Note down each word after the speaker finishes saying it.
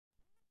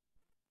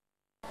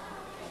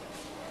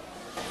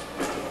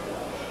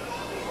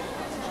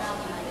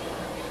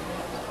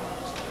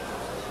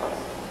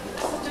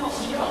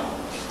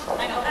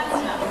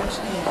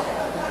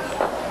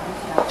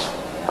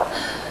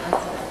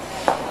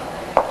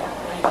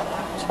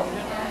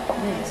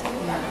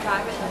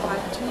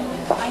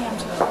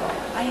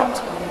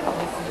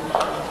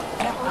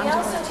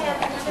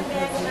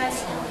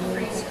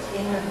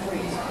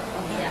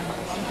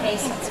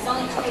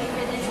Okay.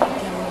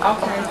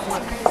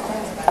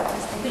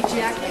 The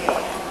jacket.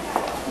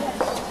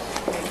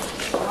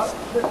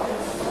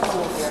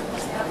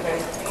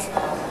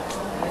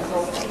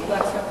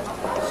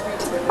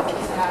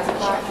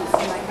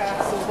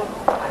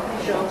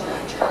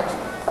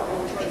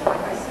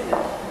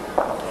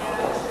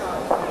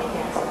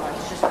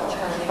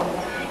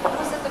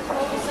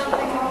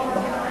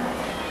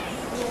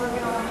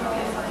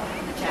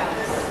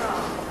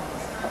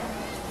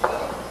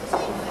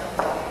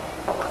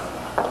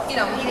 You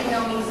know, he didn't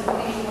know he was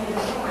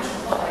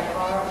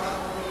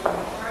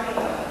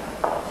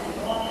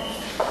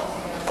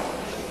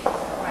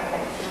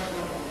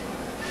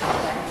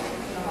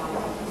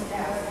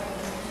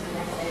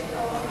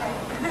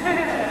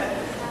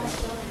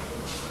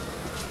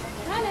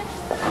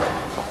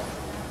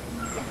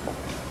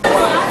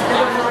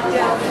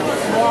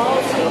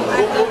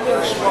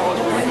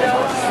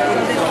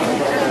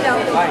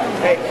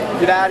Hey,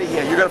 get out of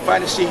here. You're going to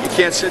find a seat. You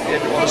can't sit there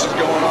while this is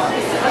going on.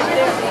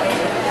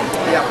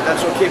 Yeah, but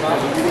that's okay,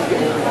 because you didn't get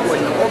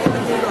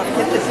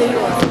the seat. I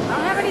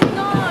haven't even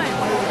gone.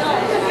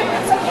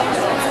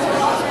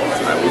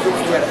 All right, we'll do it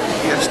together.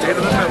 You got to stay to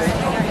the middle.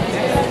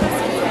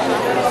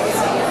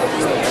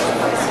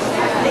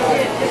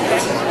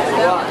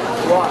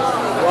 What?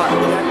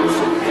 Jack, you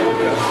sit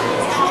there.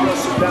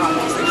 Just sit down.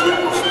 These things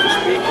happen, so to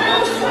speak.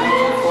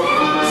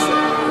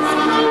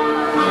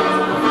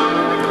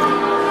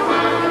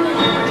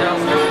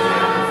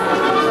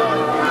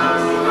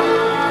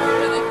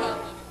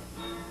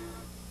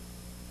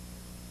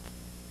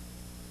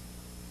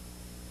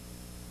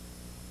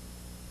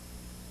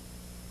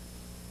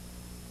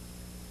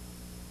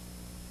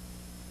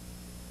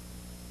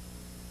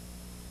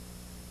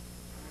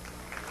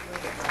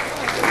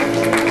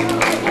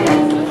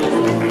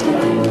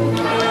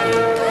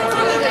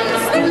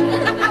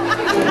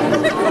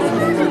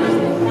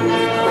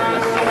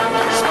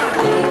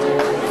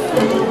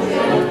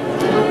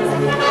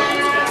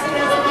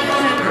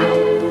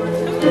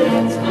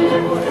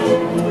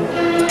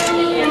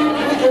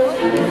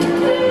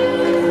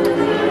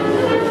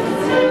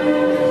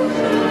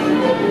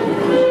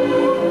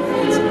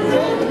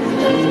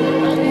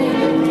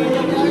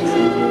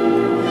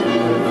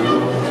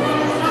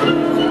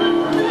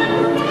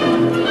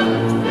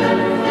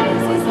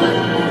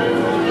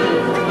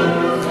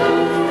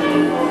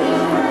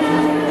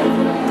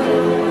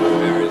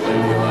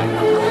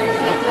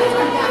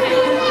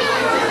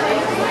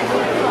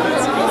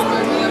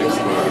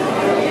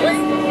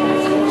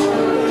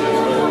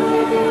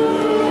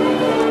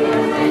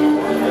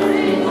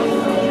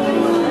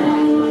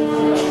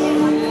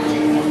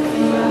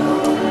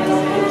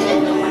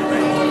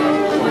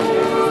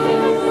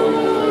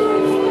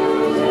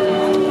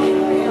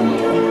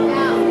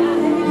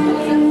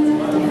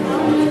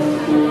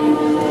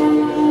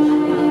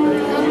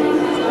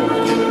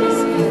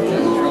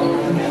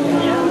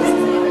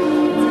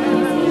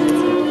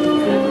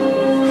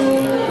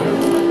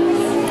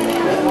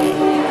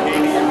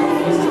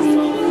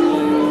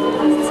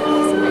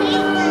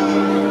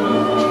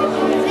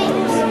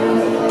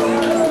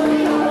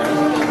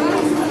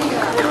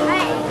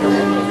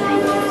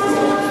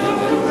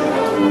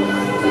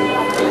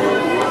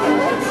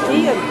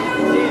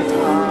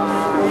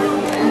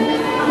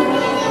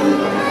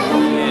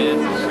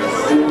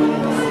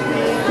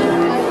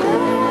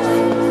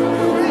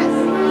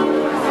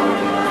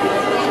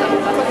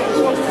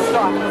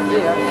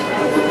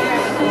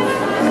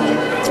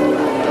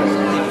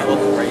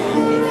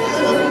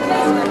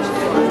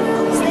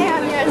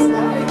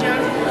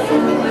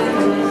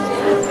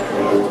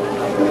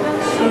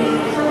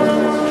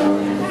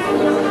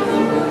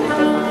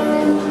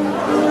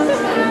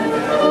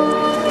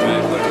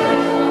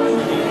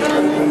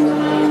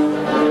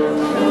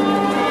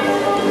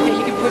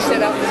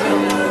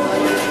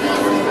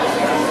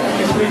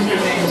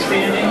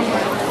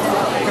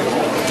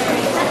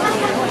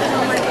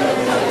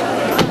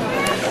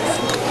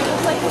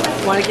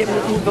 Want to get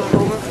people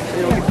over?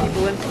 You know, get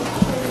people in?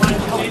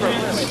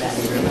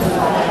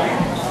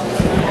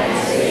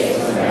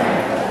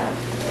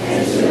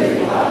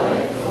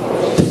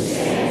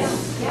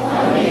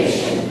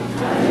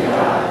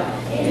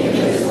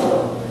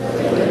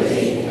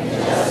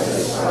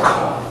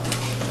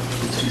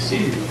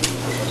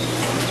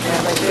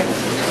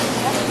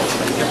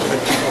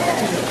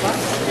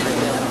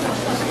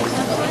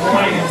 Good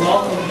morning and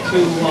welcome to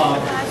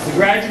the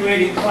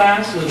graduating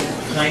class of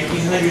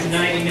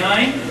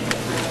 1999.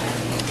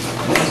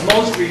 As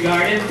most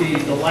regarded,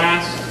 the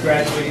last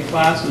graduating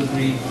class of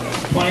the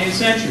 20th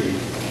century.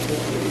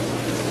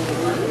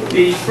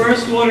 The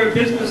first order of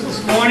business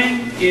this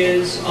morning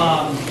is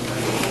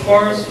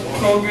chorus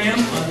program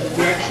under the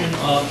direction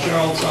of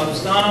Cheryl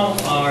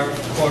Savastano, our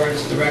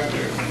chorus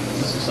director,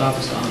 Mrs.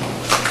 Savastano.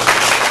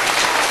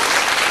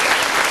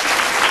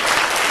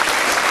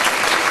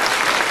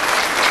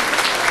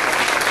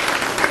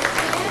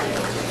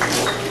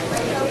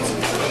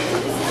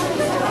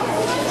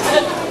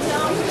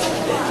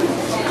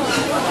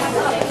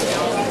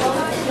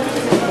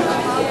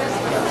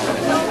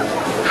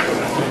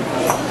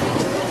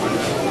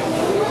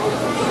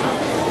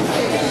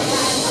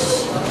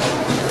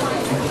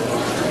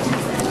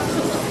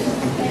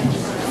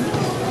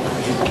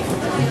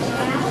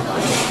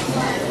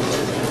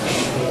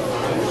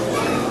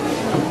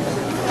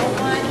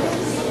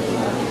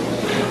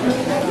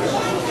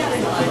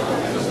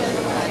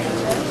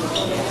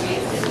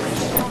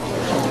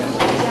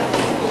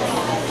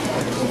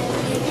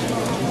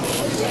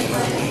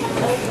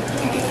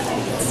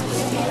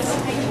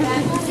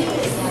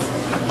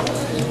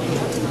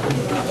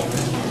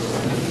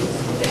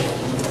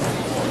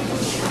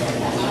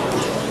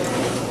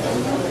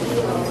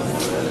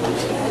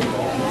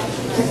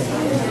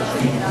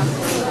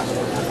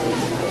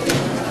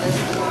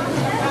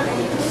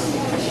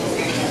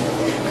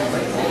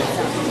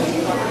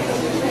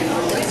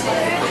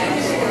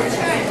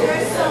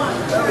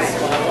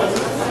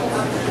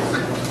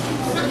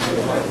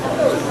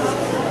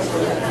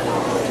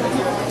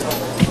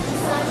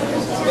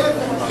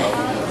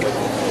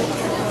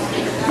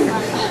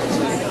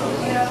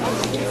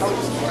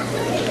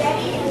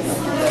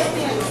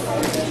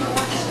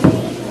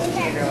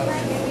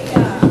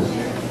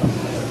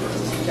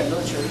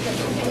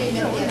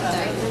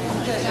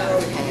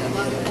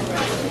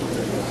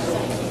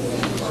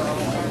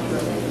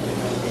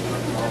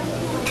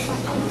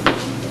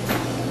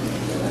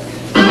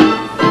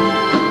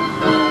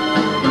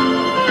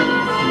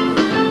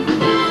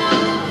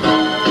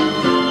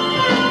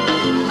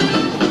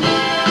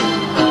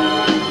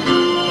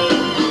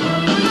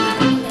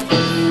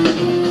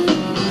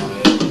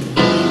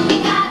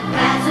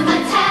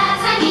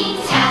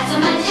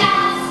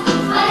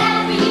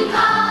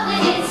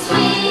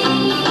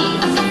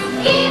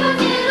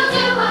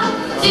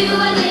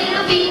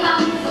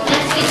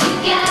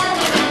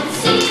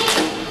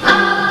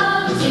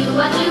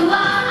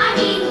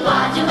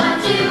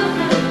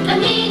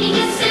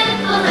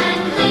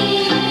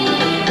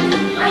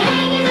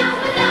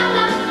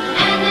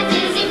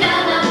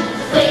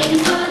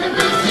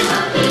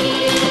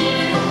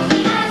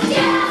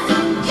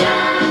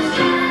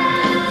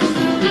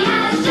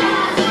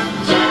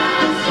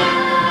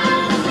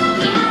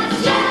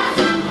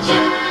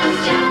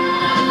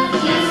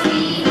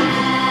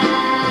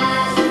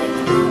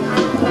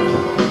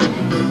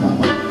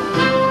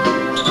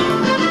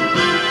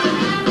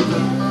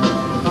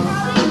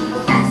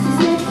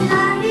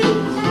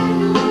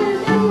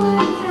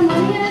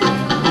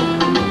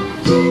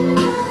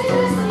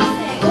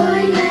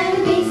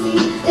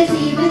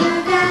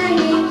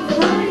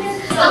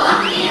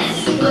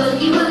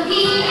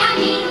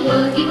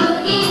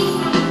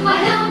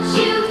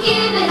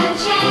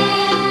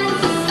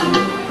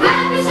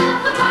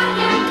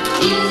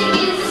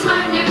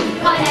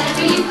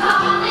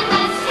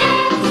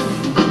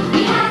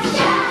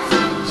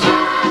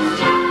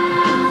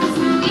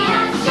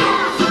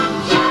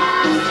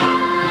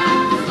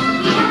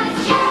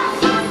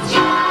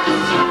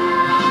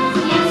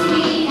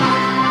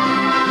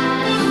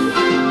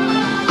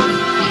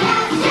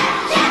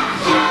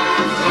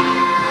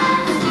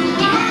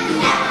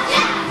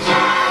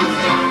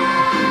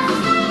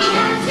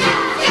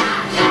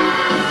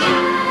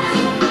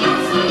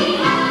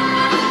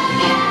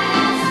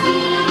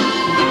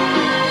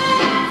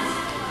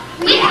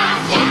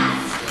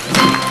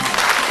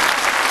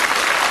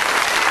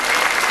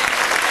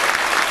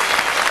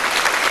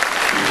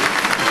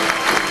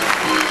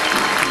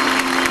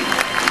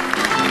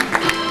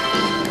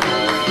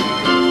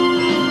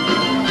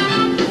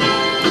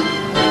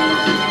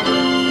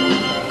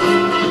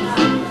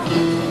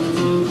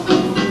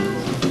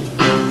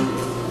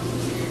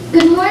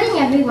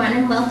 everyone,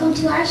 and welcome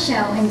to our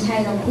show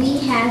entitled We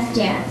Has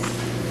Jazz.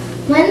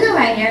 When the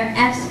writer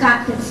F.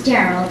 Scott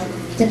Fitzgerald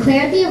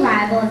declared the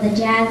arrival of the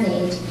Jazz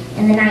Age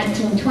in the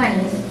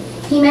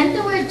 1920s, he meant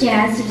the word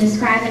jazz to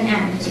describe an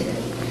attitude.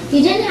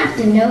 You didn't have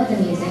to know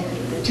the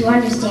music to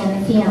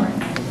understand the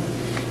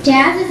feeling.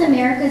 Jazz is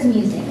America's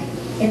music.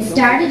 It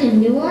started in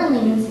New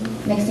Orleans,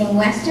 mixing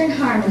Western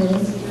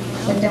harmonies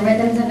with the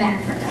rhythms of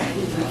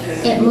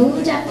Africa. It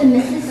moved up the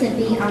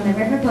Mississippi on the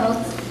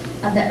riverboats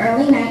of the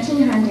early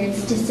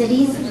 1900s to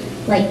cities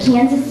like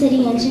Kansas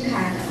City and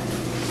Chicago.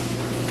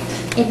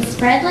 It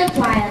spread like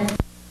wildfire.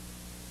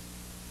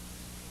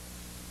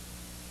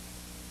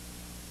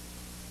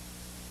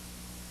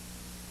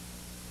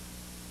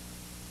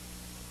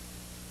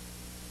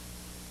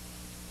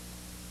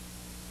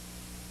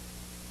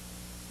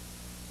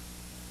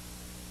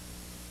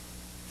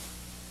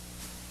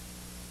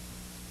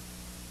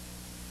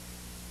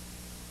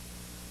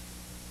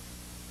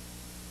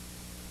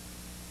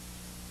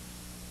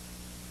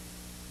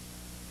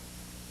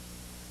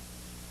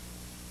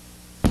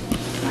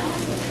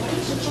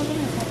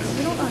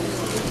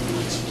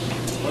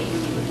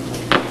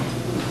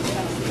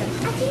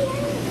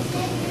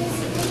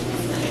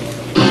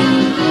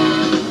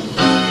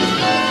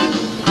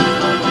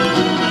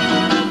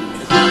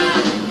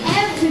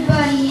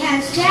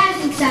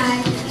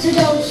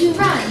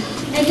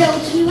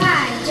 Don't you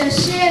hide,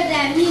 just share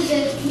that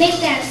music,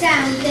 make that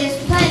sound. There's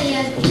plenty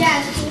of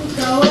jazz to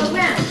go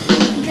around.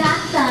 You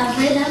got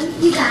the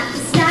rhythm, you got the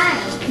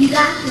style, you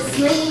got the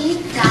swing,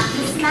 you got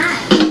the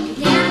smile.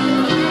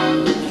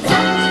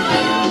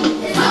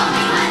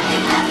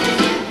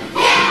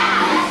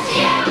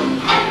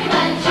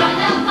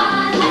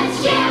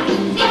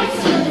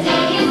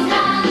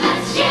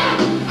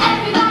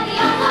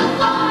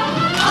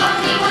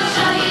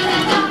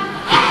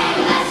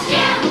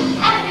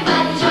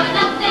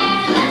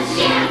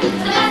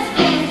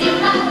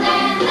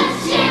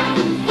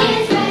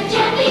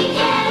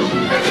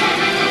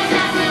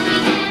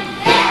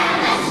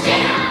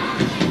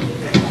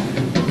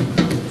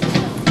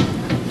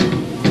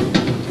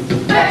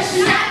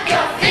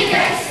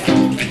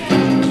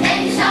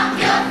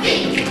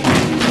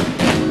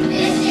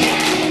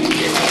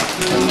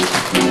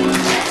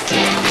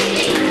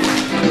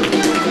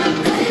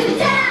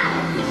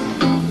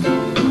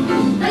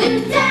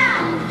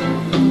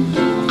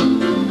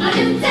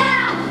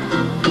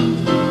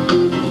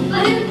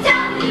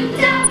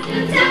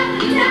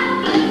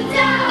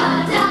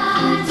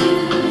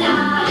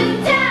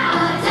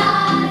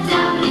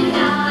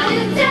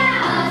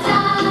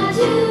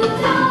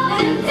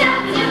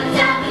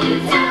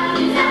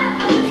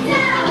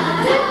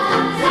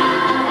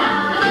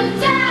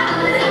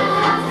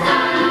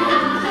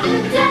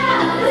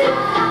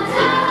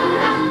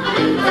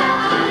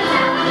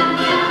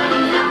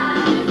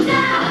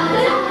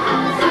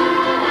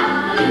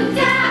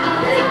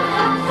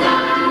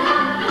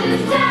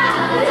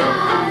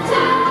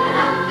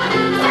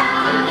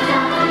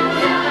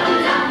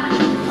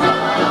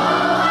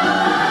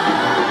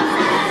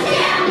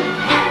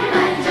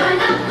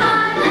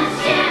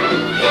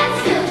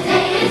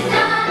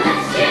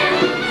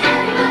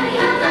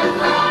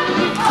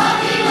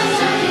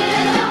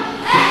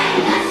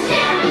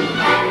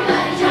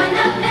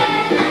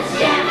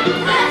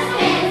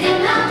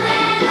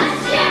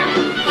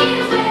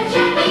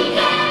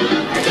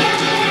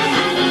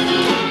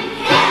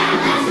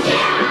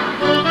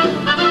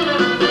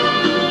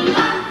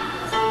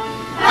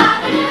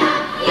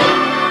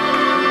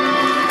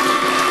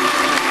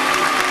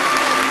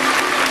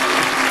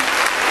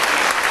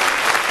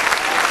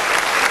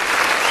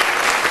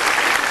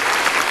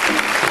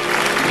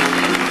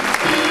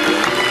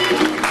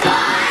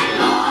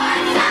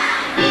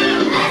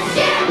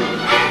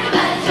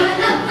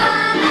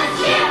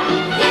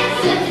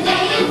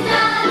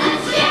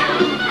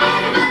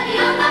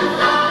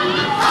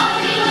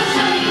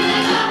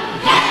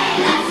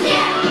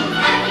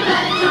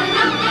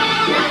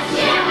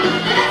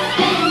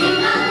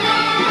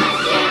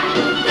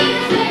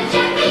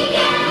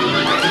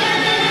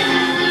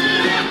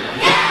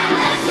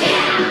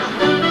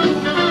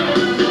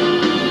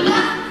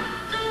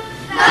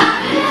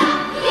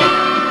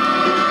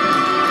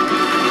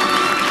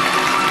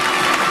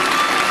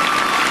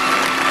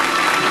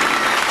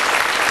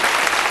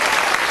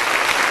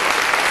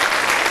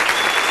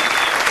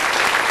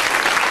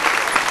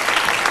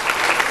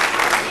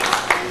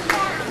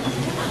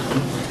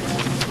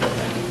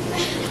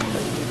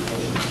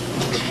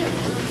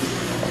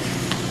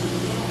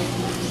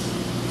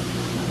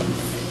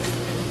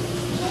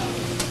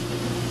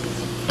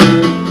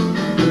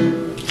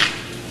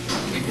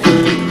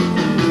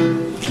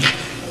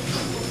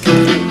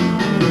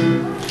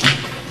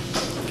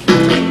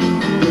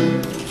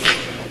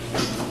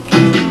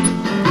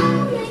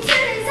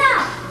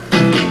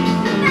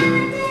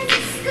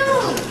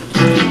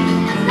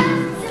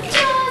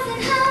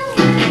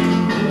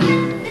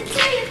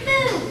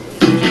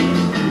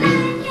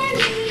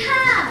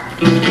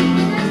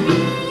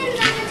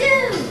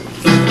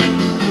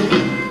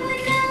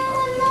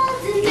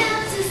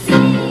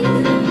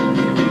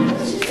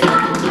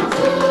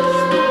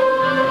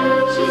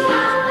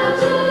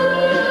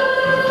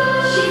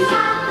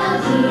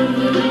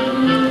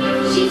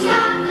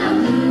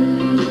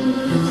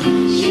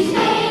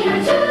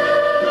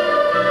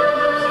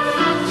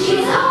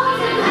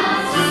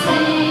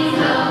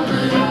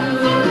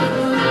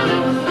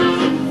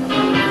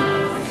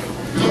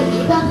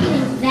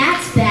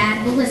 That's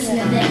bad. Well, listen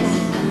to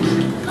this.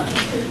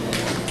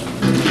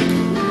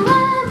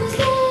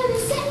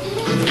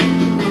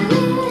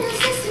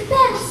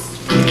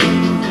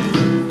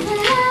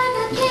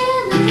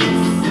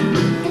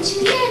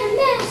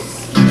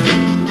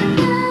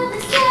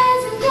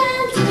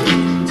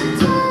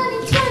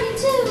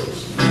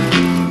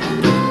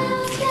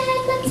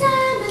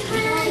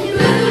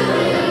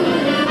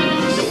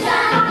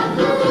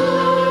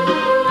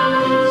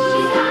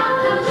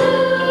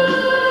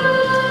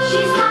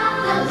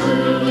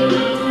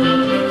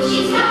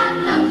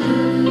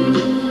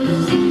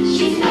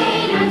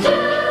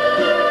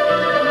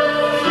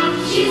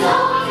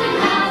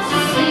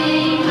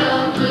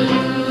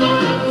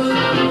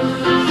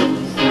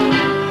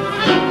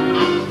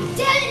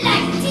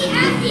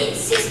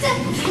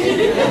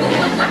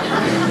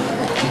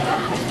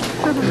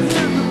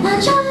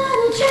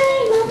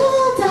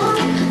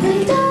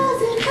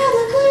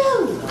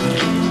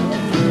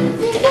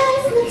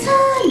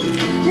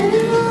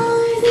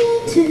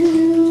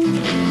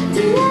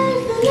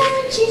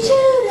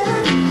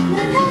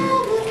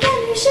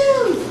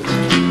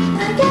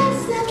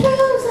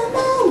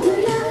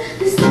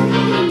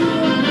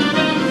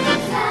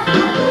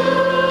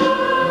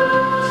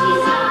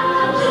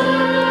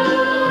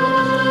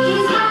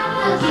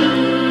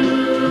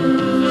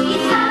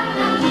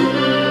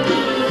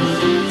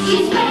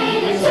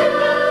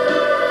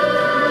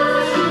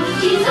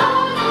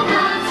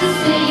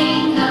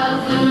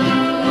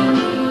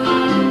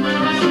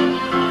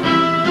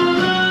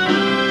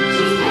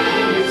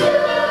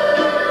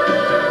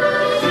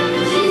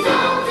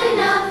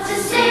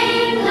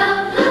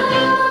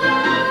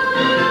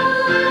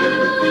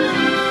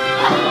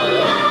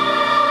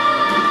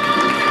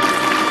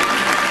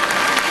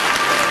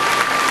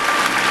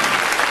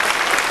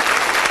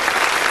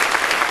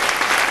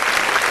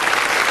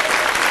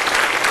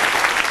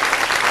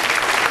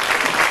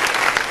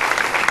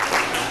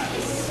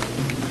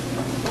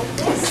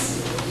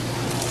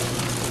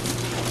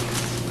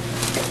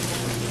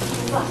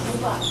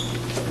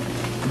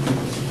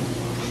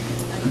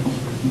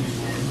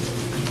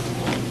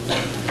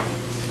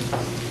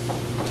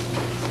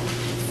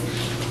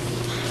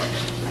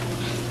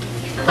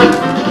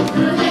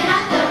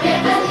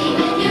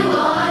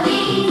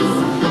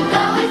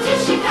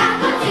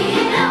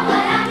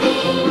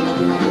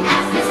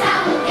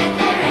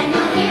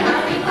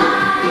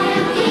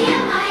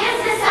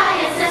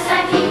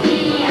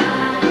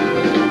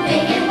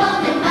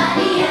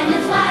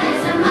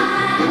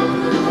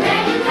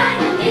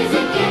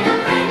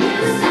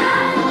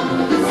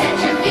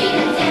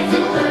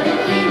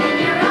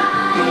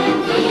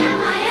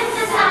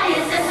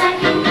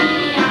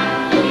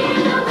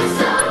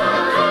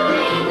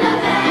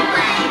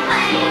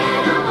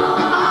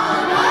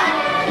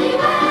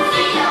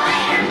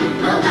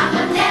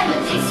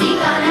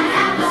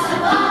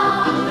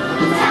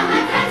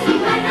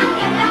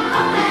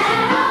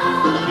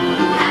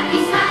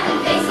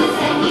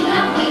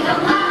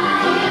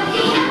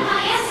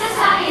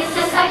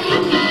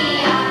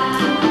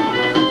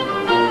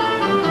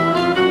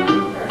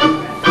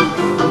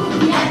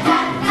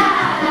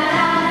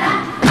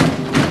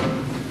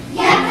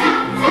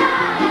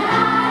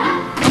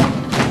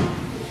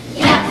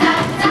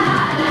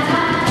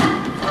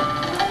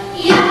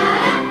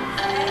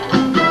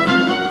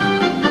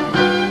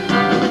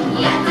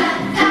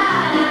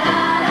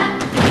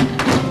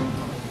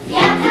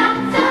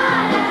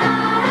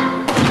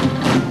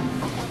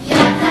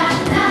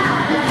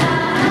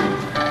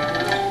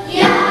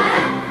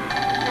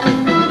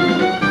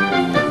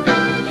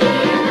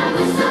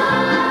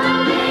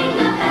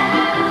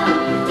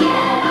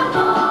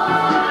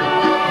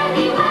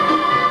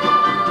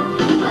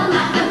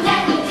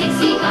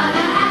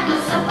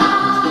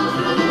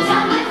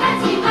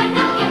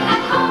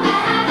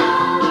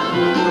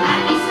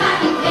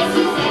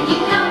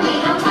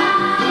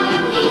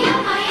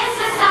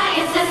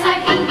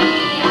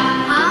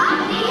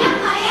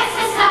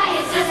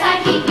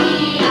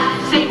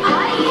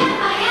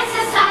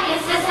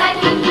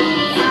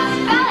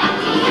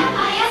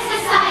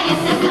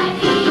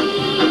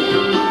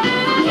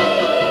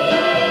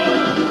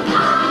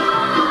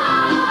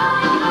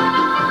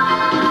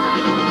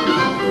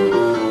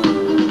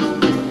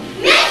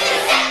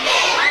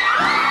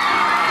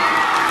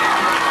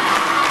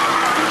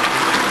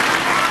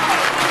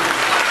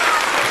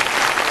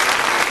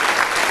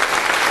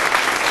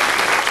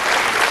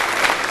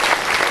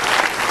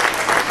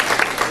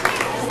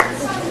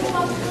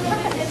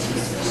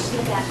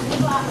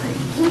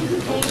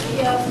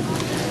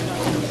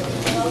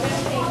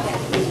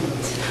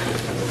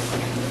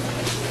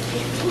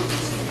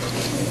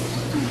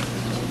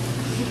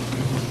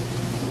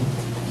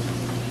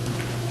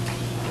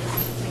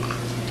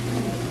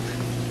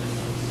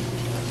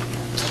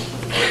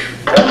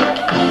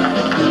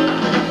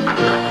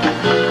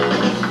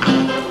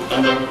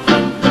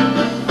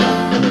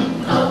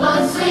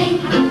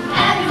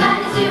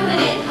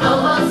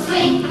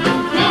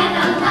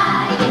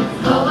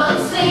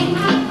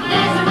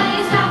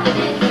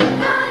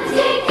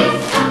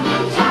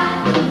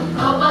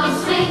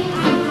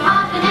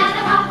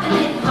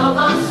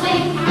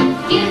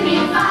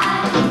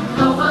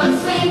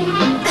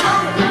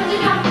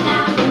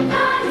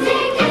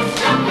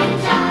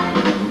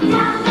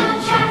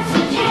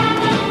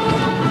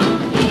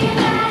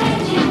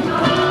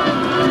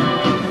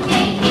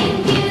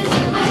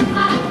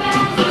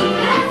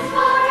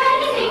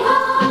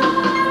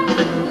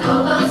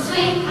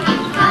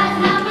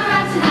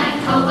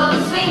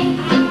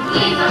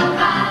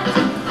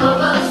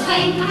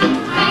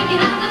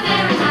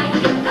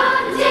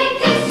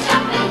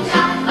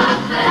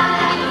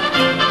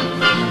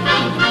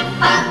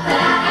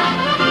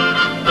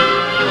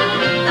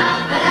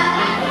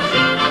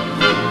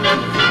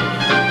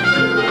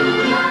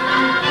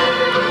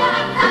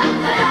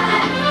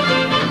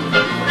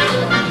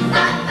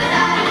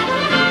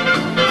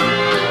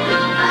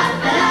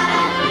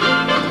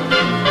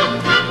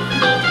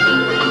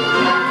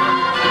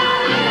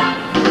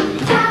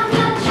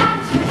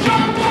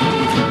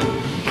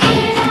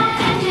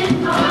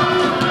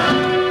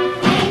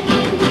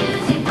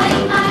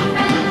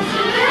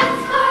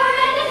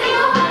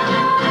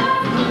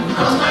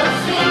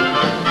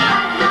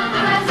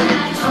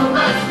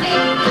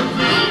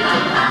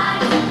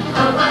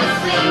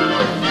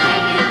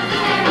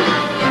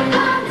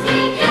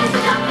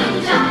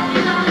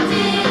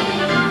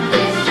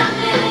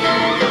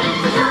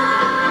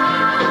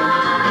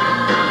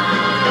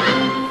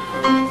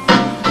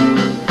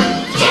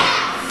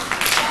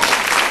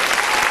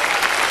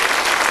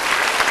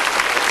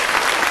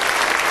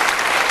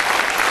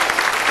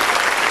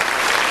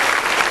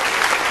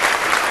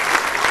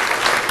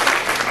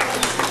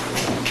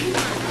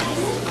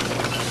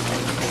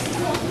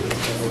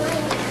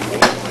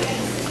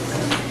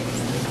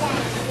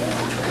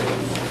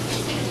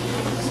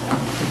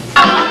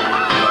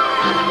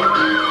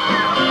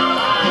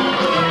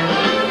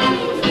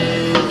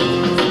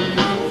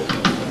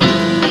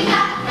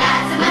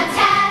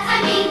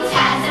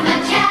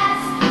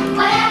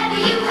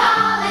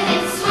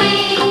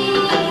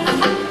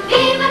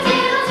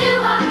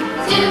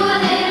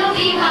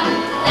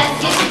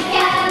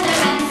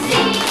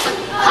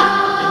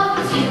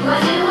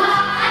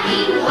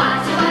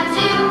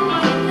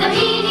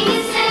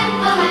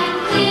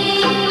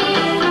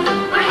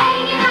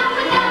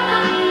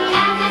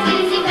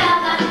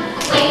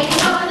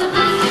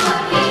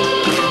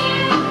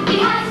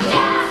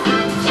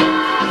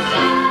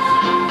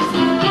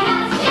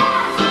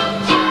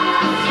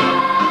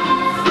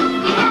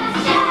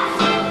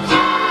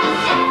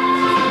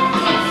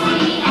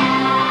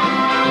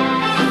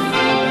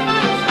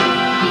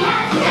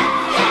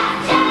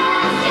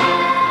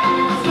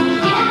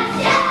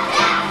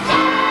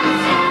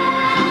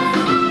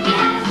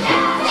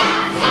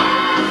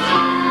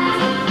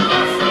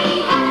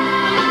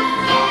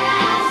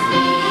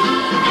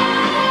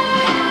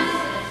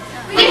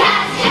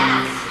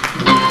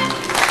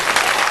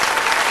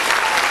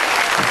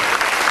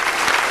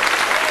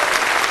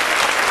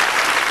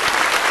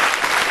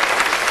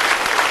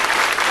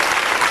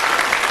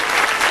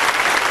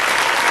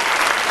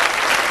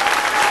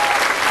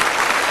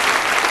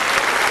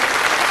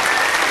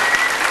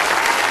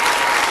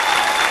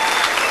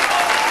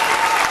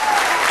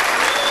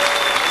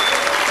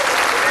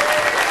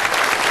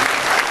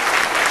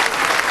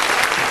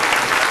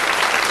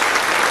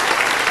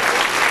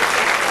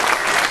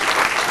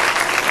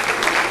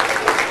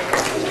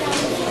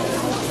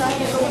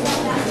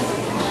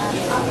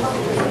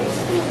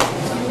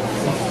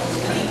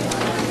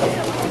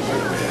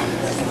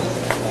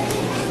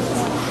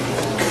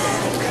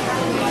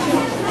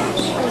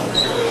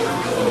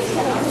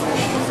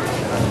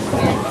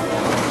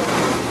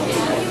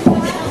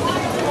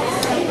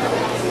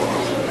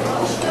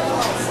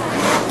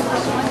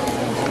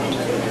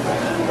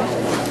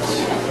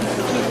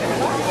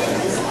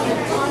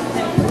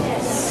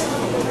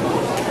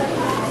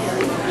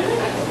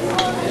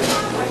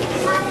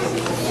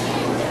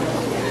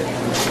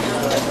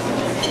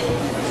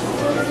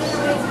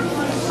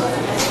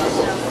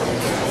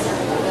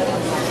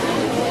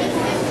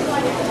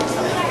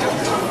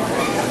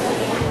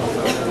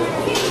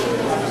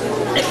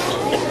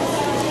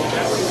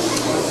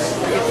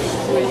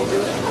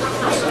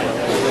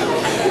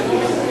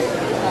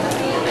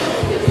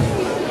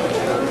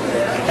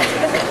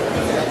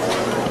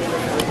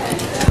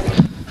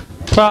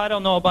 Well, I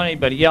don't know about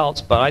anybody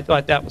else, but I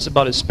thought that was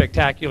about as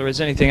spectacular as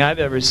anything I've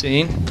ever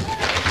seen.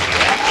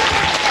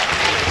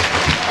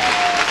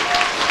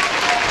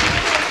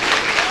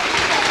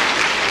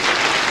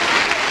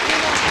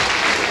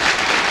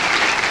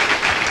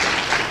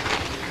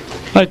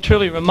 A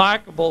truly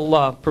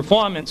remarkable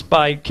performance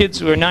by kids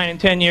who are 9 and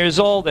 10 years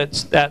old.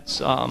 That's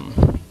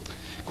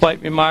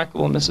quite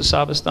remarkable. Mrs.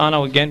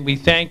 Savastano, again, we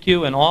thank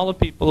you and all the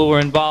people who were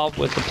involved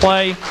with the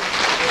play.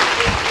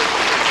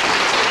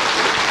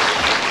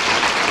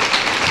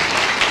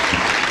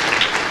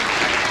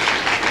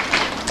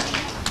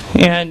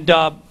 And,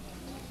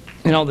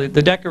 you know,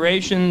 the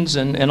decorations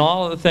and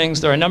all of the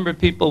things, there are a number of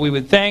people we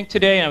would thank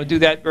today, and I would do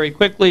that very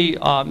quickly.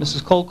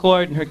 Mrs.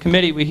 Colcord and her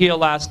committee were here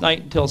last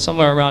night until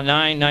somewhere around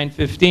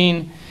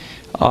 9:15,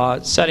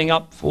 setting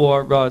up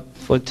for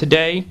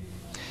today.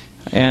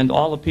 And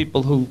all the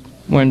people who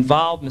were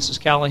involved, Mrs.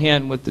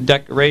 Callahan with the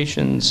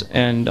decorations,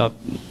 and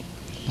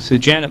so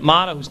Janet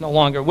Mata, who's no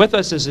longer with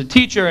us as a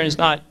teacher and is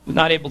not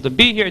able to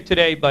be here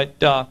today, but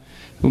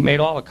who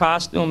made all the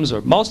costumes, or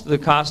most of the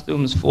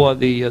costumes, for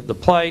the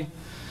play.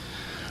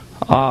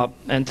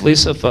 And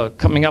Lisa for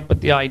coming up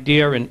with the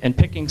idea and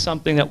picking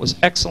something that was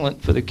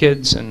excellent for the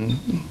kids and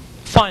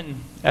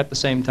fun at the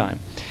same time.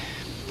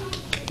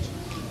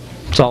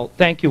 So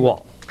thank you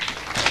all.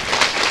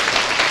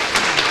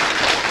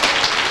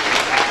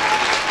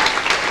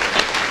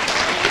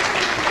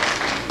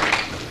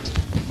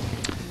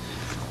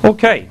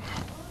 Okay.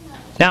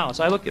 Now, as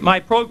I look at my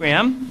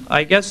program,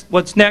 I guess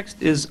what's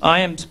next is I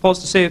am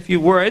supposed to say a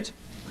few words,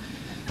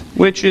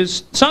 which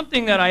is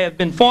something that I have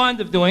been fond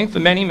of doing for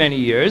many, many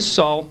years.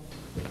 So,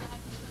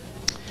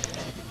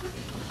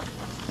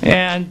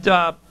 and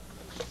I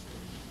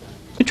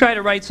try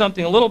to write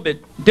something a little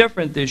bit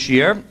different this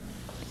year,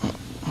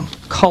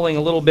 culling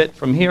a little bit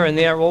from here and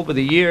there over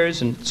the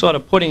years and sort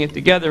of putting it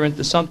together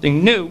into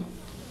something new.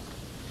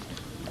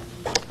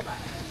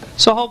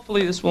 So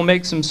hopefully this will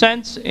make some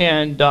sense,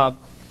 and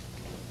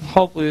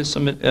hopefully there's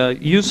some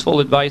useful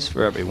advice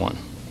for everyone.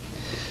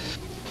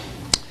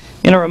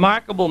 In a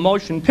remarkable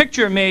motion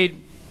picture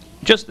made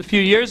just a few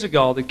years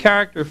ago, the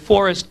character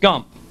Forrest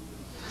Gump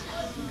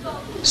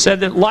said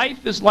that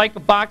life is like a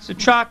box of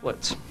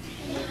chocolates.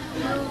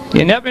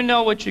 You never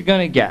know what you're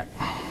going to get.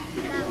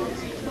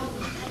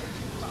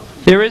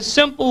 There is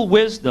simple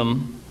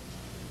wisdom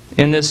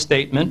in this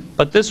statement,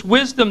 but this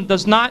wisdom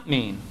does not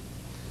mean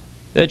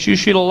that you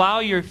should allow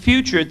your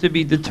future to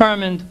be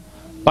determined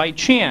by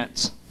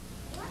chance.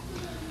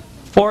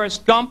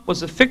 Forrest Gump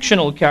was a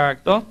fictional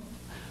character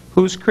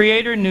whose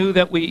creator knew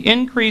that we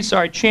increase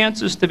our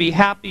chances to be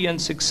happy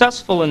and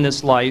successful in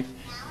this life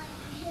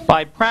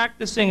by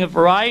practicing a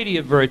variety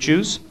of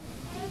virtues,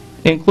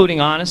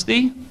 including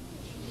honesty,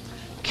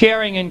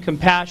 caring and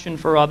compassion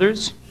for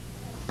others,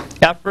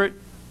 effort,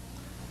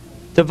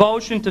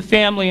 devotion to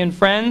family and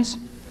friends,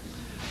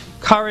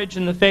 courage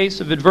in the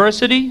face of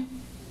adversity,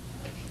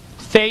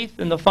 faith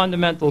in the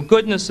fundamental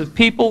goodness of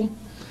people,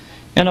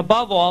 and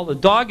above all, the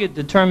dogged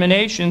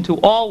determination to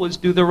always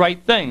do the right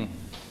thing.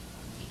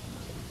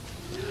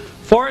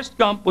 Forrest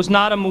Gump was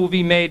not a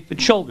movie made for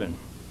children,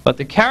 but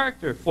the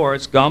character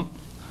Forrest Gump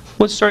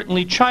was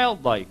certainly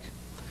childlike.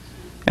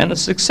 And the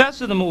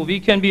success of the movie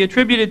can be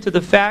attributed to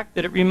the fact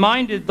that it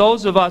reminded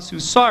those of us who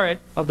saw it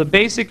of the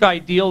basic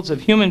ideals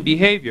of human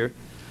behavior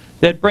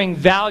that bring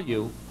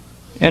value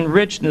and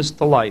richness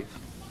to life.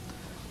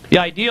 The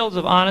ideals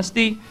of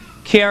honesty,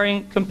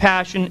 caring,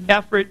 compassion,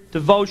 effort,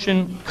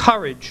 devotion,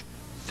 courage,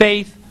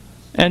 faith,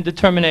 and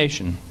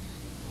determination.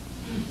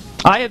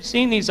 I have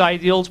seen these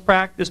ideals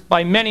practiced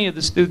by many of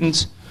the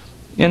students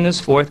in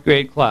this 4th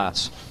grade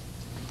class.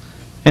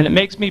 And it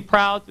makes me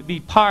proud to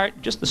be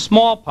part, just a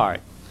small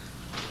part,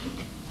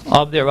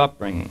 of their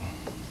upbringing.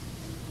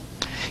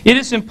 It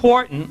is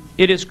important,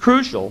 it is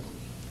crucial,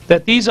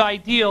 that these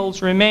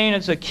ideals remain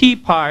as a key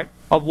part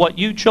of what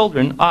you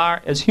children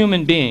are as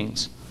human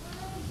beings,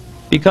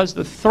 because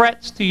the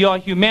threats to your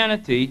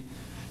humanity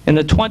in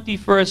the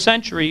 21st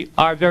century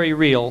are very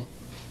real.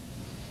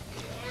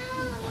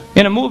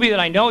 In a movie that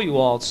I know you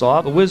all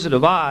saw, The Wizard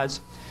of Oz,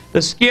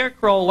 the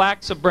Scarecrow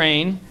lacks a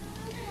brain,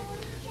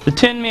 the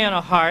Tin Man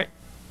a heart,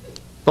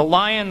 the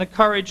lion the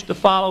courage to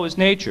follow his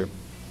nature.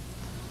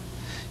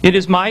 It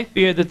is my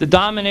fear that the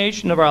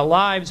domination of our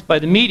lives by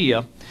the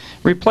media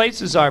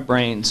replaces our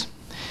brains.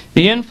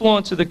 The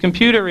influence of the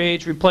computer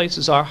age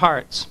replaces our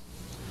hearts.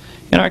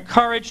 And our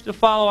courage to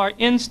follow our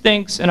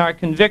instincts and our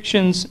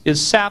convictions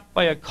is sapped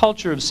by a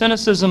culture of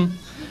cynicism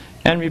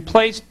and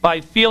replaced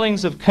by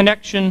feelings of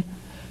connection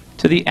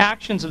to the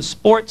actions of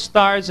sports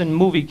stars and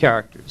movie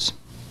characters.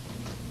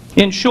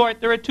 In short,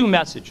 there are 2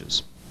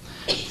 messages.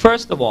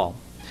 First of all,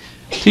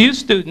 to you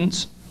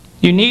students,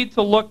 you need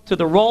to look to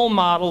the role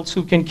models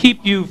who can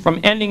keep you from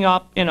ending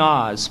up in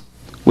Oz,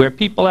 where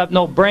people have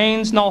no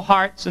brains, no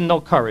hearts, and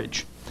no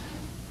courage.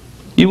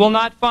 You will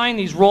not find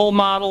these role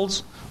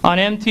models on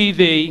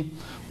MTV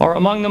or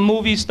among the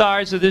movie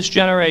stars of this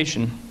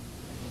generation.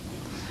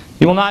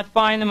 You will not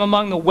find them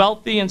among the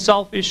wealthy and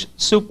selfish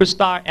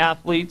superstar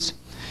athletes.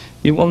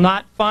 You will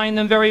not find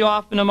them very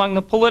often among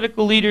the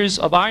political leaders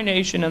of our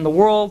nation and the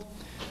world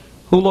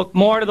who look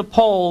more to the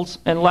polls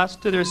and less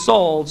to their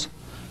souls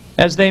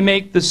as they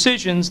make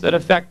decisions that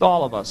affect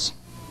all of us.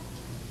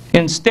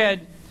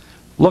 Instead,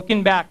 look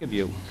in back of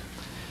you.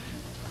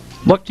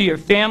 Look to your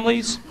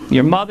families,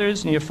 your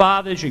mothers and your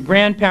fathers, your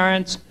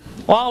grandparents,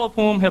 all of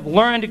whom have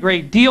learned a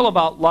great deal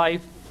about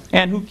life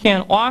and who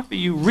can offer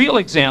you real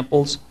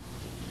examples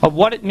of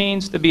what it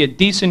means to be a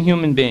decent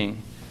human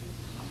being,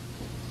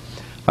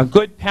 a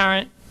good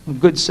parent, a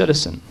good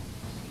citizen.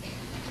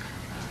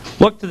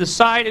 Look to the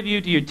side of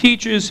you to your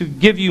teachers who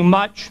give you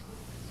much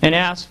and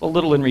ask for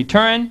little in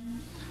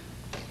return,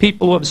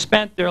 people who have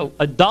spent their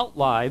adult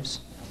lives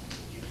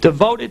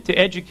devoted to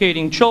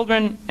educating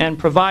children and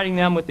providing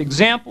them with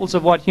examples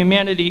of what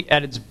humanity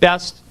at its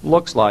best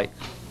looks like.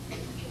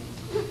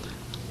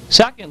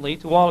 Secondly,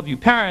 to all of you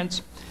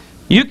parents,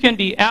 you can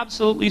be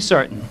absolutely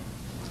certain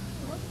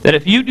that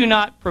if you do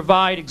not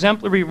provide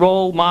exemplary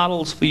role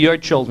models for your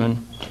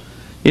children,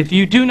 if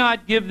you do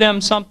not give them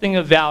something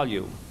of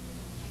value,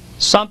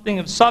 something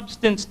of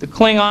substance to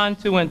cling on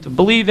to and to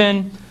believe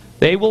in,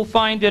 they will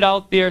find it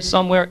out there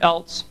somewhere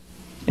else,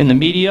 in the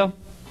media,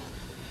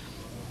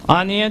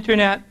 on the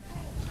internet,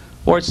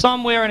 or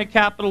somewhere in a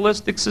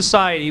capitalistic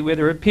society where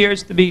there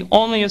appears to be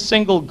only a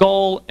single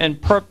goal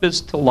and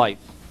purpose to life.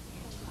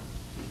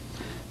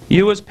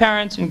 You as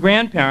parents and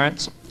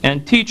grandparents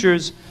and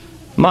teachers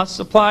must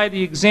supply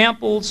the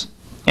examples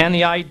and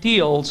the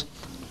ideals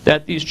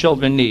that these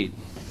children need.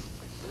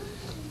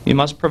 You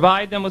must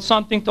provide them with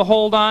something to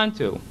hold on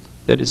to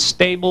that is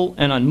stable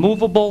and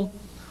unmovable,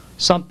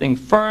 something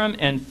firm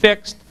and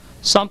fixed,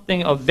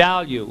 something of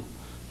value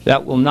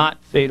that will not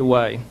fade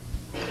away.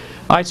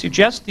 I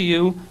suggest to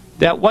you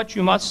that what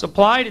you must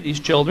supply to these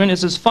children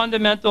is as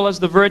fundamental as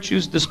the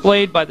virtues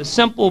displayed by the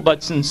simple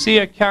but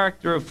sincere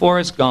character of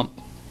Forrest Gump.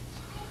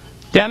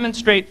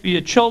 Demonstrate for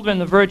your children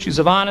the virtues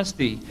of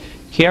honesty,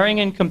 caring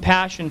and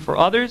compassion for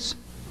others,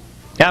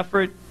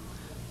 effort,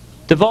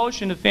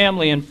 devotion to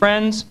family and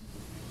friends,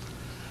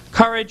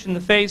 courage in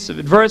the face of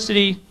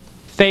adversity,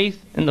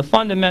 faith in the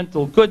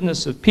fundamental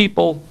goodness of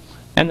people,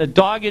 and the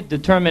dogged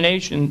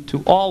determination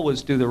to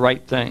always do the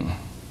right thing.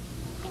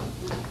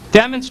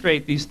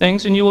 Demonstrate these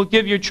things and you will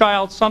give your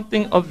child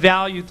something of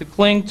value to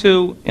cling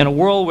to in a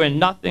world where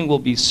nothing will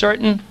be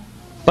certain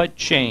but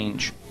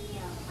change.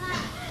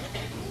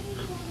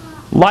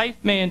 Life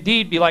may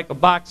indeed be like a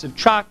box of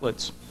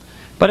chocolates,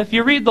 but if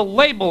you read the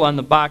label on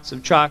the box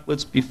of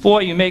chocolates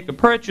before you make a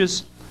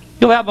purchase,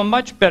 you'll have a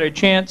much better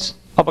chance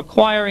of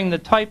acquiring the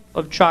type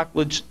of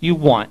chocolates you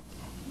want.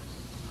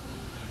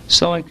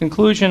 So in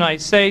conclusion, I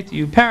say to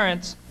you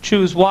parents,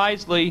 choose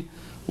wisely,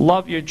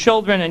 love your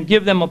children, and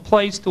give them a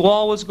place to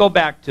always go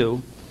back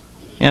to,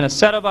 and a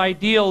set of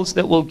ideals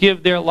that will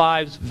give their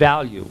lives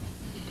value.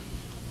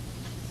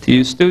 To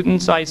you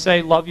students, I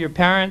say, love your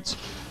parents.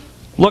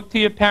 Look to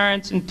your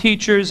parents and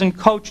teachers and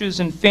coaches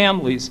and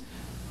families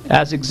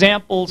as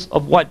examples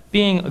of what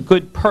being a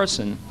good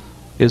person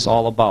is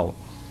all about.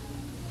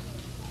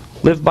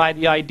 Live by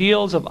the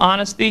ideals of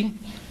honesty,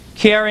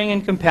 caring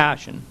and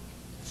compassion,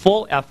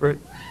 full effort,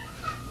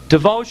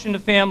 devotion to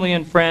family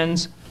and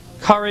friends,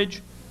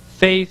 courage,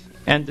 faith,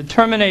 and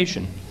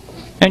determination,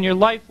 and your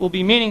life will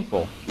be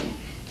meaningful.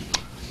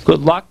 Good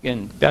luck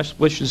and best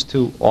wishes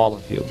to all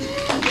of you.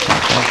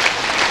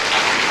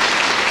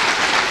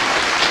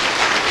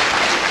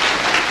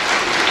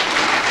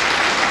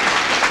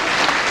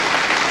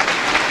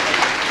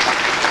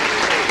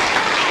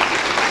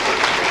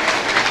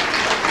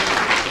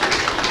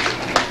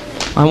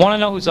 I want to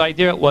know whose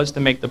idea it was to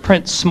make the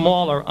print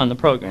smaller on the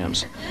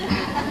programs.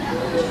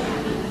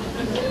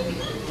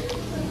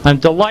 I'm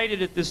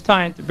delighted at this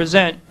time to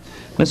present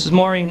Mrs.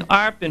 Maureen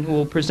Arpin, who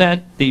will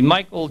present the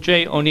Michael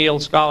J. O'Neill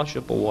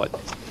Scholarship Award.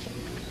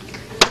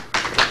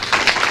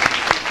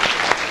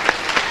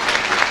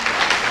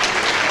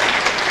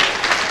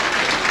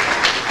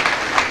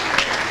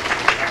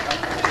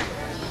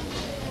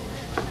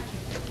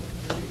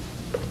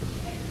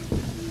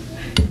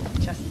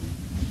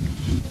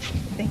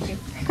 Thank you.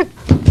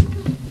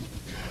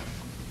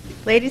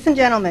 Ladies and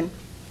gentlemen,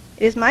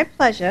 it is my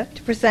pleasure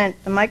to present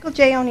the Michael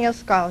J. O'Neill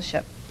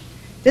Scholarship.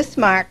 This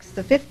marks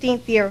the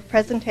 15th year of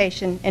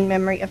presentation in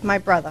memory of my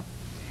brother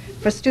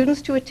for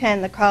students to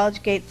attend the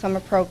College Gate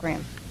Summer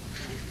Program.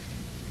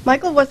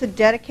 Michael was a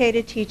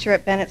dedicated teacher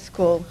at Bennett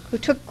School who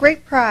took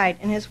great pride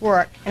in his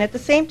work and at the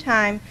same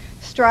time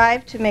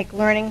strived to make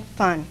learning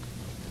fun.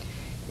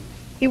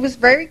 He was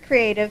very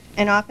creative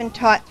and often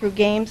taught through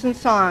games and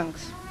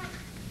songs.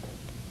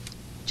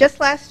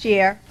 Just last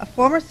year, a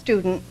former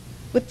student,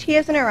 with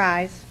tears in her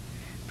eyes,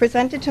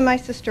 presented to my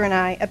sister and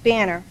I a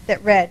banner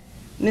that read,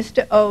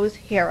 Mr. O's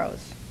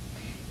Heroes.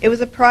 It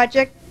was a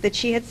project that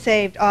she had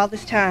saved all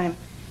this time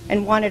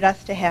and wanted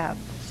us to have.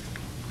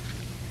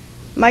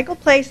 Michael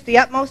placed the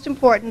utmost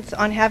importance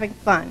on having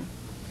fun.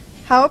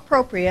 How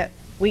appropriate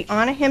we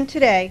honor him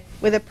today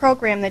with a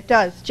program that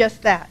does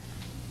just that.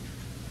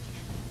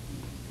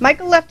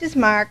 Michael left his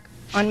mark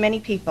on many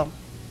people.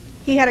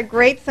 He had a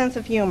great sense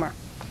of humor.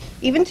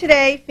 Even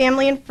today,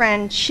 family and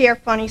friends share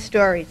funny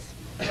stories.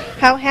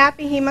 How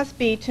happy he must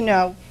be to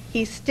know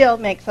he still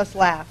makes us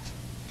laugh.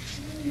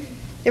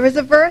 There is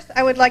a verse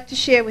I would like to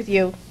share with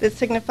you that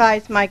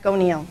signifies Mike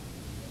O'Neill.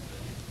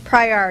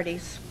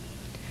 Priorities.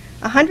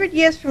 100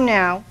 years from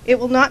now, it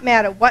will not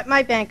matter what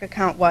my bank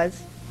account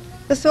was,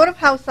 the sort of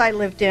house I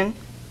lived in,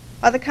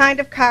 or the kind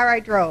of car I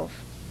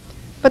drove.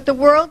 But the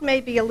world may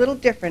be a little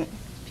different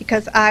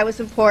because I was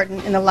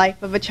important in the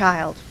life of a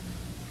child.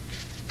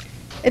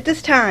 At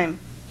this time,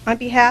 on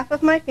behalf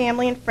of my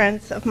family and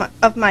friends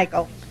of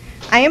Michael,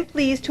 I am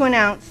pleased to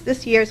announce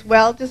this year's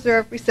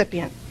well-deserved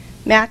recipient,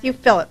 Matthew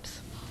Phillips.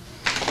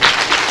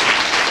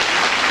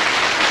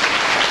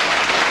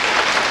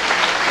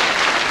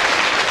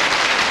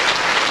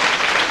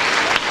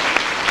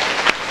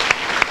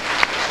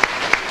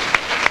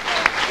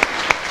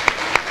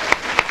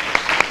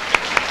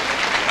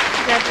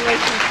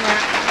 Congratulations,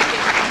 Matt.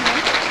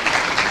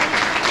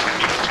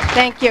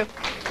 Thank you.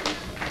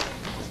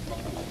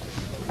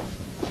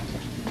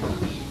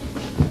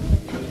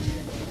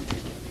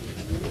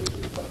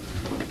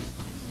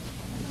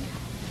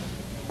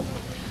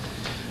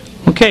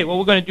 Okay, what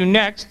we're going to do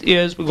next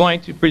is we're going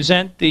to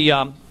present the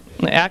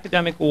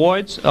academic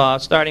awards,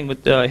 starting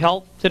with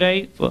health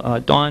today.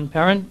 Dawn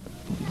Perrin,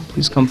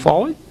 please come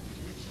forward.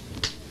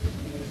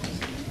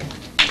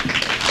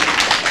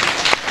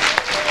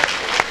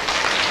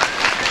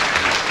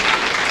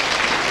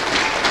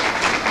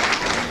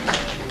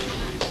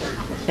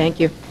 Thank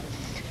you.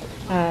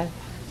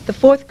 The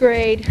fourth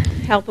grade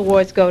health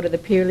awards go to the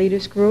peer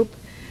leaders group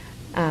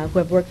who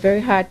have worked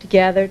very hard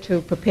together to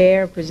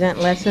prepare and present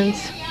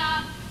lessons.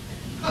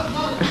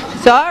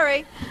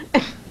 Sorry,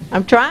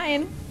 I'm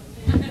trying.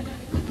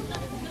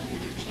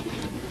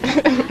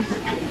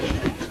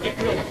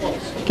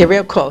 Get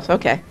real close,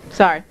 okay,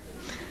 sorry.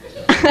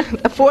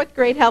 The fourth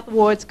grade health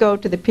awards go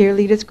to the peer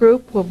leaders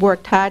group who have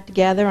worked hard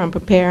together on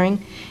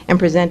preparing and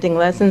presenting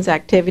lessons,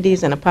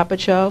 activities, and a puppet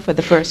show for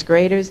the first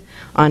graders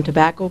on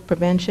tobacco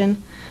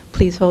prevention.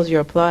 Please hold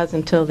your applause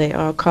until they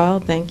are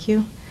called. Thank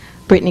you.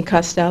 Brittany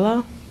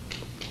Costello,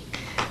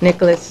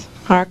 Nicholas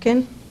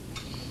Harkin,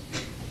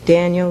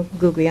 Daniel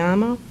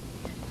Guglielmo,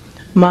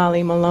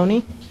 Molly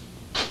Maloney,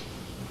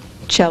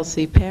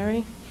 Chelsea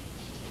Perry,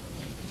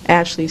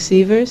 Ashley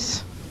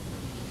Severs,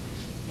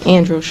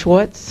 Andrew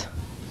Schwartz,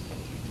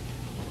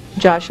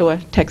 Joshua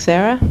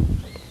Texera,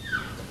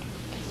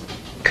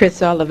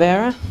 Chris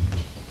Oliveira,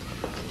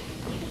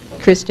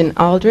 Kristen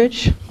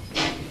Aldridge,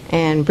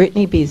 and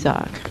Brittany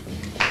Bezog.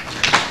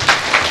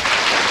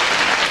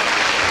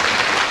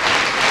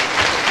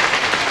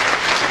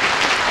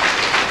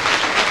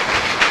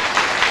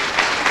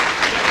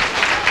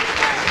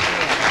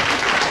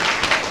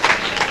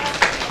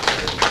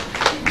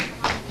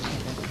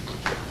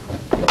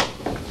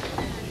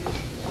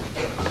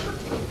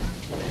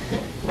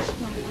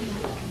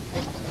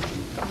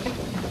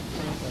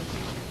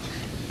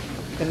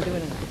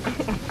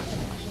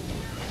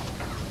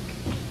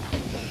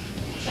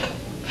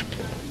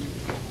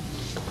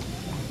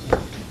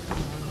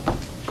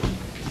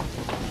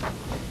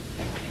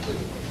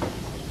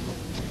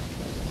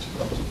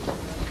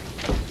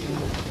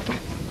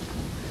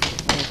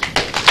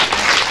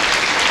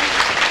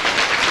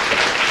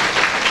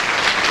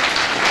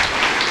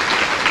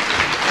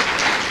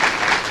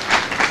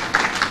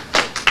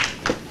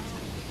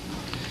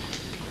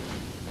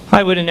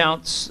 I would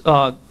announce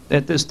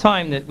at this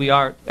time that we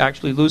are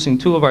actually losing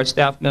two of our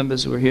staff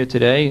members who are here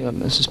today.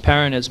 Mrs.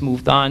 Perrin has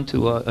moved on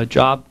to a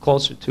job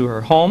closer to her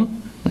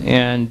home,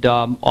 and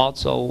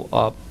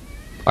also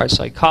our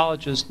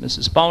psychologist,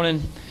 Mrs.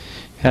 Bonin,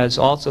 has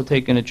also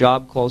taken a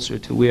job closer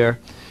to where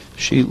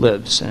she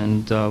lives,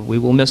 and we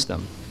will miss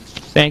them.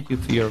 Thank you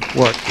for your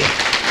work here.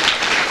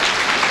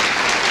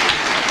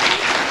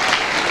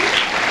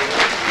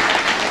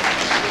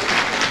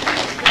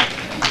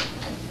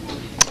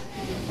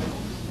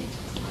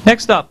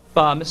 Next up,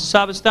 Mrs.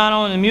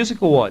 Savastano and the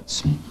Music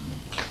Awards.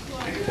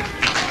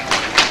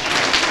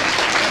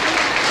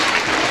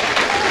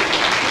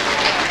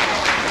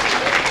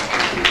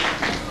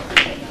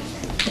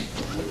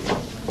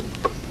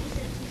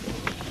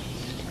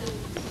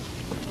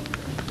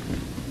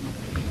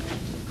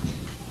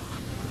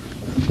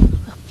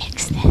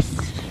 Fix this.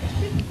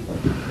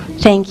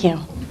 Thank you.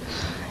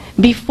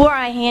 Before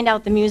I hand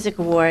out the Music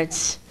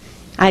Awards,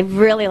 I'd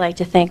really like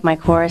to thank my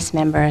chorus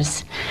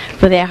members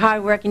for their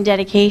hard work and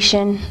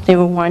dedication. They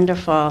were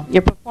wonderful.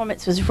 Your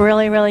performance was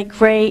really, really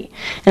great,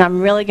 and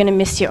I'm really going to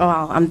miss you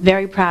all. I'm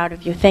very proud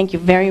of you. Thank you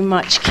very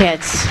much,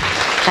 kids.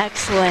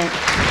 Excellent.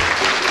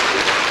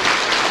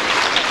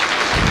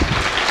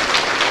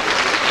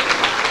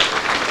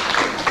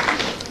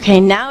 Okay,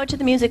 now to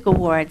the Music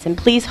Awards, and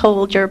please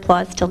hold your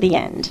applause till the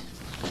end.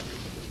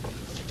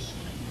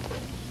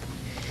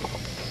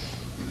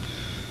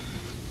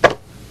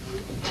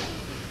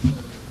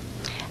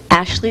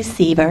 Ashley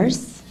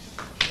Severs,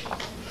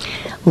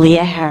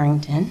 Leah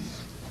Harrigan,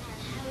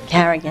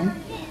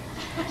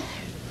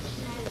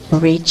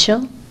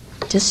 Rachel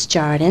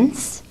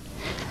Desjardins,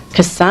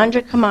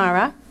 Cassandra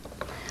Kamara,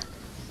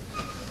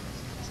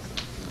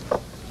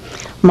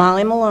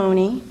 Molly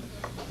Maloney,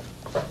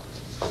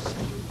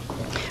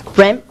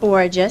 Brent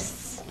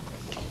Borges.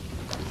 Here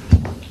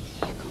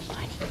you go,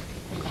 buddy.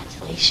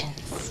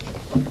 Congratulations.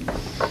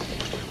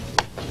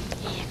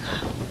 Here you go.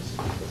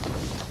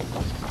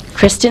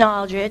 Kristen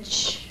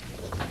Aldridge.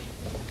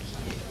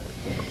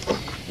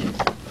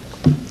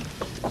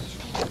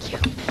 Thank you.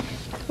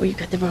 Oh, you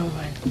got the wrong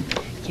one.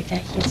 Give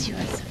that, here's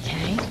yours,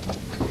 okay?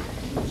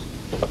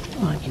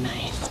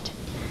 Organized.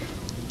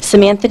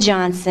 Samantha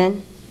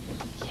Johnson.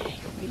 Okay,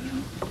 here we go.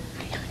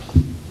 Hi,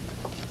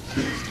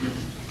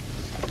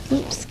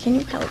 honey. Oops, can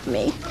you help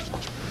me?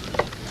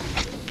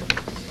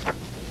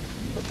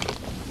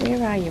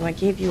 Where are you? I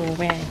gave you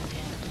away.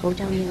 Go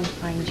down there and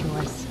find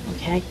yours,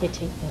 okay? Here,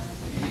 take this.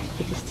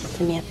 Give this to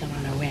Samantha on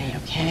her way,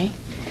 okay?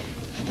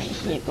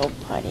 Here you go,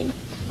 buddy.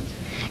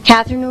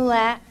 Catherine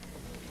Ouellette.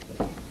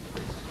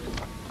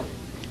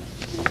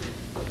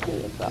 Here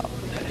you go.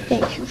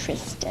 Thank you,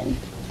 Kristen.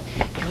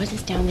 Yours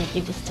is down there.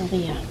 Give this to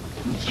Leah,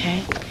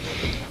 okay?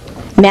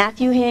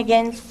 Matthew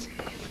Higgins.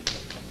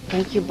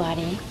 Thank you,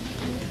 buddy.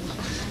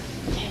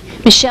 Okay.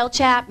 Michelle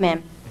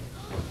Chapman.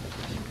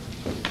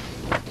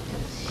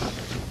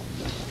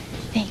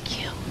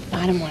 Thank you.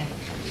 Bottom one.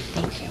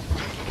 Thank you.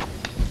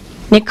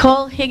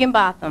 Nicole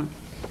Higginbotham.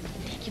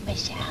 Thank you,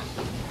 Michelle.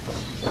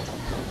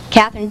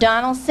 Catherine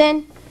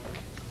Donaldson.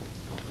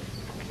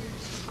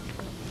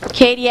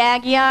 Katie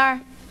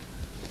Aguiar.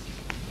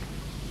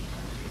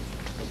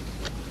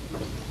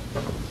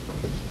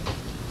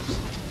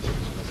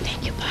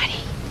 Thank you, buddy.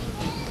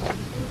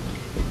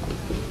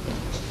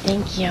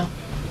 Thank you.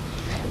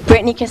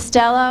 Brittany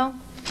Costello.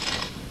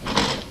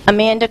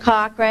 Amanda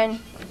Cochran.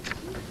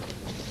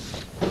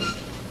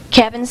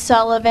 Kevin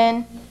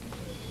Sullivan.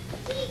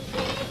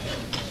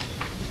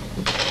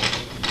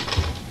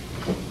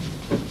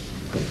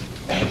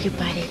 Thank you,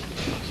 buddy.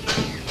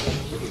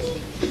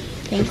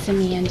 Thanks,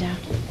 Amanda.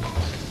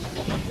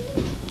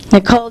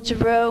 Nicole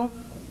Giroux.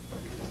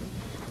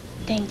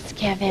 Thanks,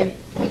 Kevin.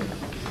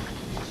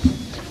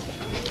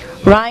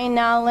 Ryan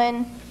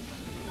Nowlin.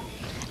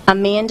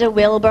 Amanda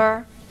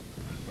Wilbur.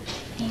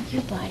 Thank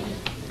you, buddy.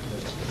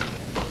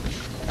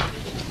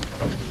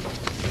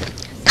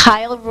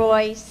 Kyle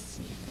Royce.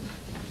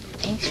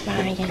 Thanks,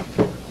 Ryan.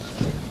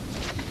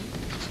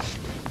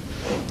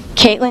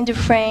 Caitlin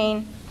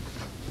Dufresne.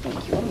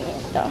 Thank you,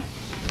 Amanda.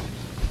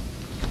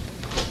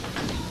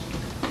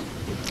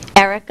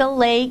 Erica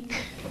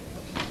Lake.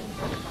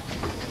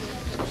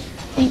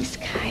 Thanks,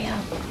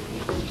 Kyle.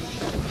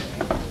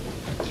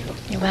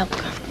 You're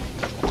welcome.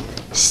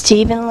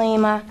 Stephen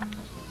Lima.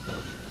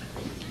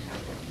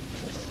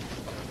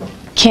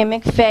 Kim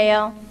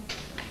McPhail.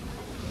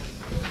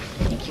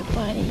 Thank you,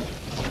 buddy.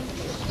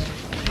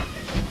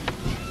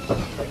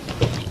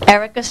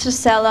 Erica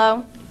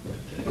Cisello.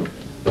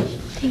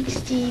 Thanks,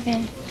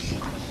 Stephen.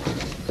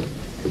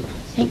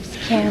 Thanks,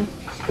 Kim.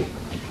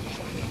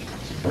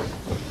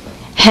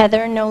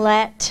 Heather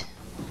Nolette.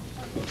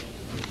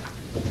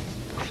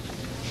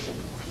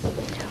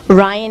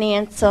 Ryan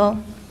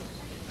Ansel.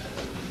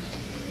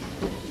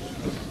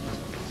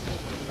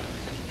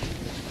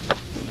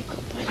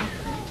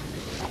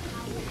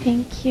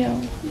 Thank you.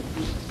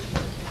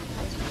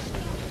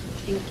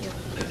 Thank you.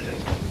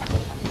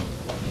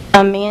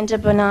 Amanda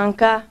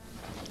Bonanca,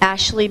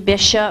 Ashley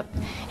Bishop,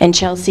 and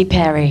Chelsea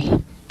Perry.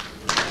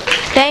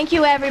 Thank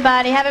you,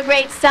 everybody. Have a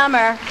great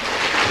summer.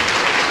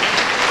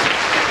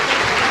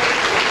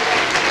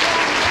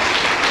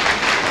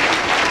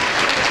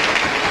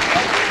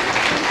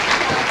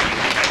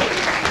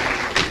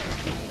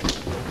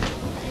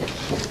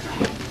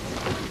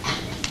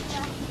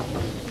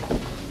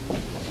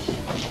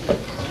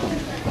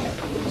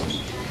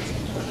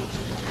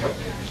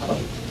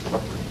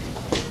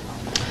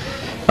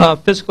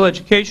 Physical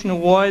Education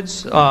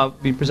Awards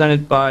be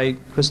presented by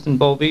Kristen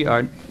Bovey,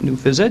 our new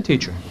phys ed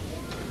teacher.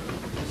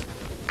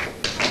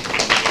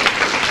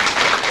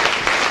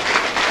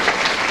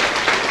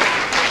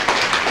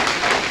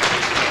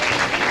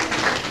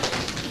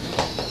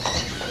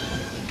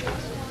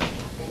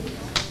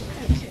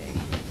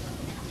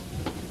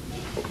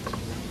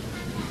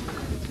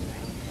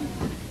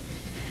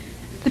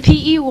 The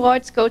PE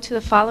awards go to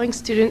the following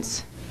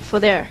students for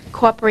their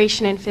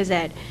cooperation in phys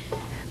ed.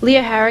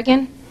 Leah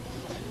Harrigan,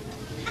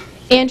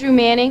 Andrew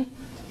Manning,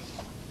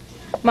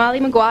 Molly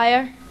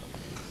McGuire,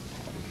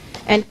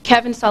 and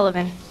Kevin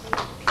Sullivan.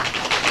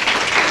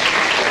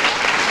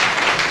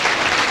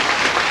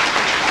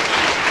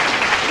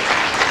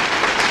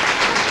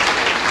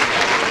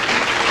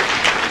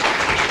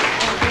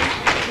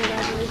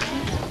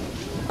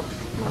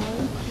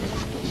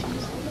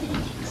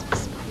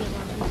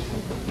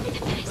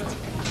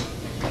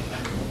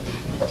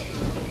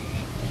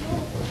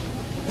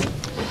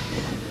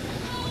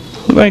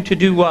 We're going to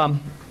do,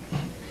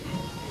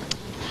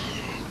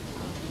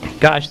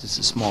 gosh, this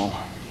is small.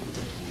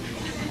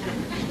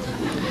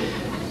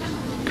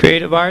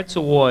 Creative Arts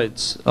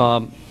Awards.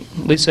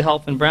 Lisa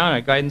Helfand Brown,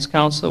 our guidance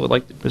counselor, would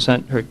like to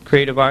present her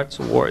Creative Arts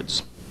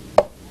Awards.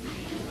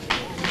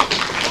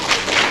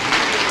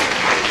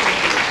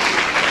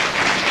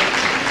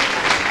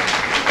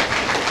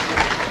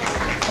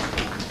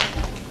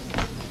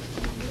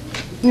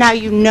 Now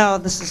you know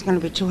this is going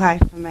to be too high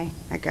for me.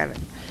 I got it.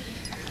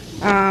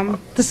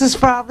 This is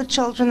for all the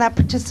children that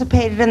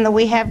participated in the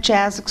We Have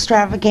Jazz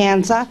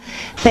extravaganza.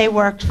 They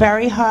worked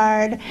very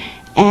hard,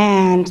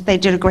 and they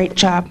did a great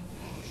job.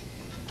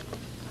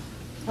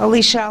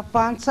 Alicia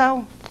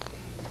Alfonso,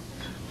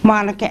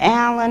 Monica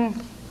Allen,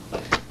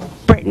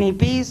 Brittany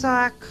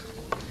Bezok,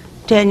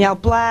 Danielle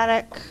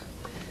Bladdock,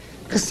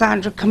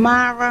 Cassandra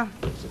Kamara,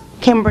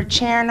 Kimber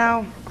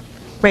Cherno,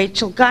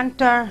 Rachel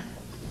Gunter,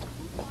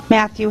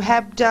 Matthew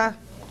Hebda,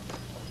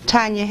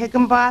 Tanya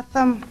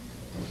Higginbotham,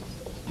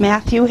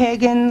 Matthew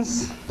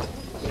Higgins,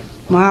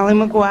 Molly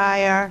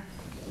McGuire,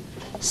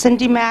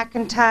 Cindy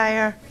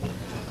McIntyre,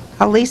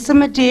 Elisa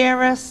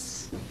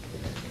Medeiros,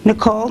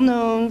 Nicole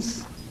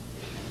Nunes,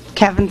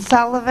 Kevin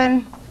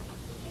Sullivan,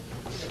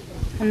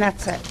 and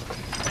that's it.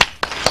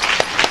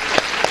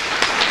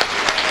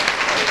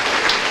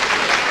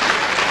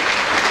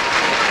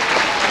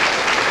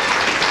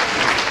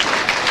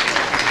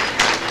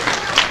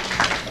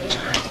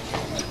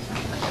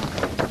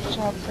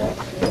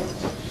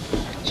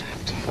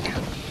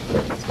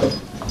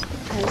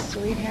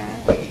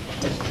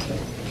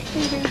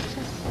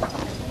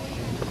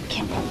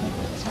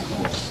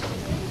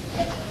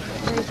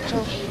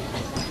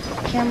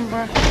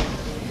 Kimber.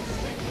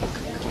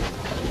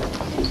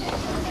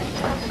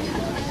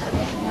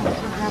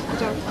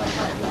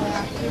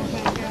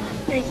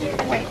 Thank you.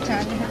 Wait,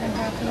 John, you haven't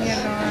helped me or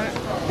not?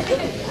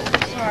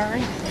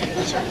 Sorry.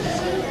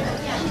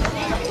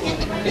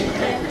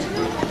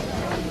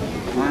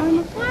 Molly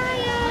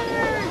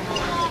McGuire.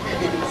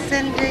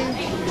 Cindy.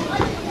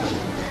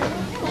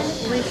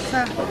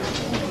 Lisa.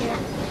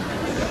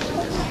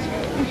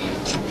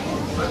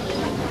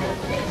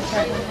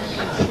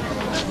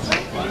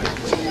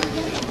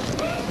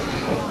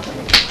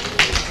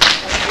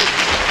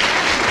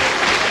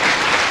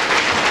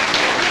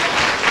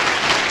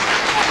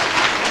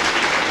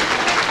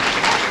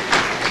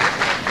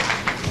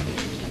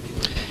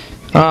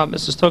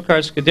 Mrs.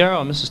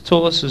 Tokar-Scudero and Mrs.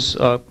 Toulis's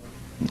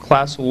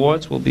class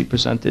awards will be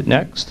presented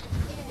next.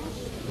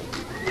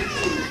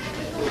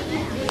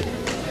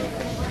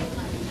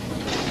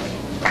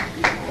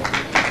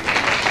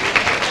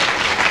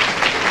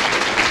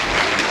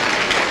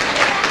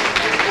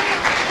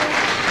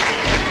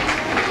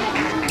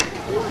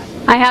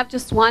 I have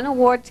just one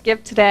award to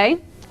give today,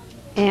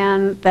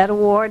 and that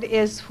award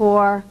is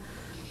for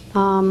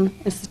a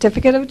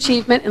Certificate of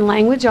Achievement in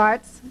Language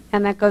Arts,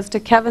 and that goes to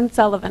Kevin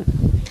Sullivan.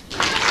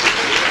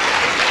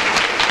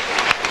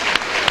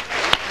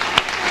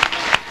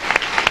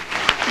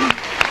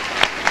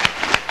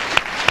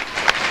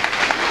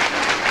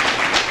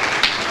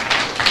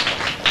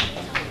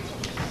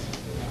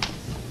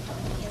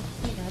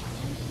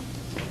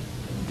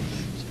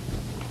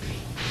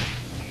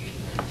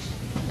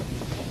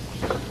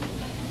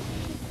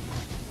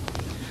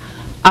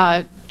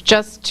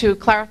 Just to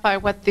clarify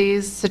what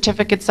these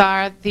certificates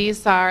are,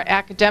 these are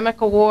academic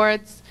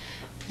awards.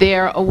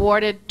 They're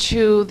awarded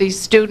to the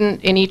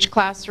student in each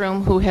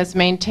classroom who has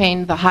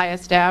maintained the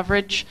highest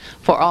average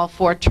for all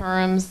 4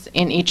 terms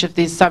in each of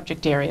these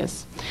subject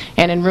areas.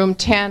 And in room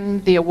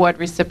 10, the award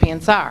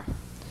recipients are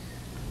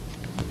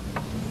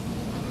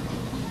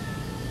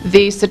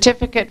the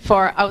Certificate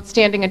for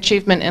Outstanding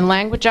Achievement in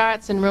Language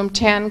Arts in room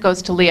 10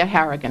 goes to Leah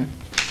Harrigan.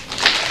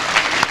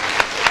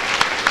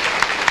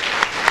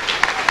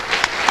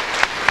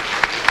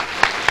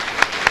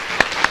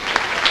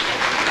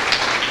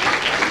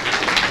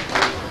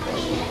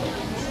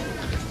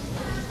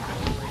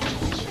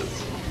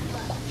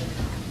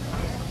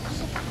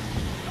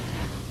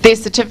 The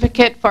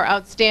Certificate for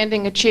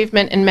Outstanding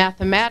Achievement in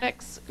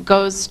Mathematics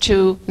goes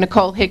to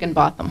Nicole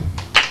Higginbotham.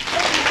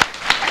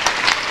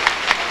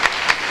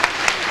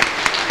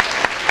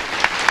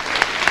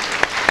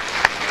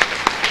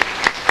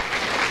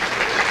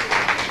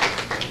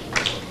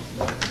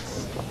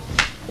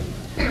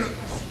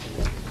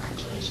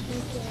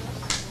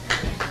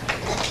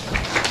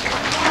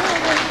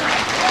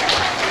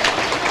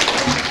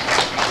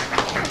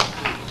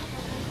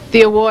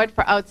 The award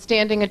for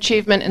Outstanding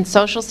Achievement in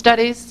Social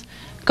Studies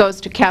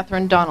goes to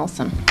Catherine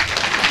Donaldson.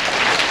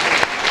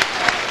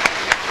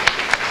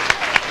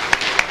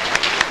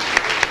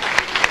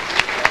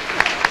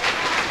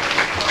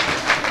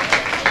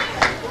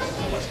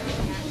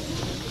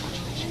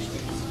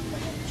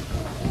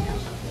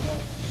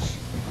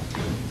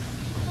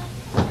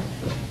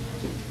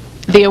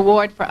 The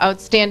award for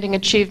Outstanding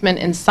Achievement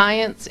in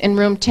Science in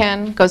room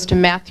 10 goes to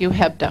Matthew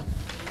Hebda.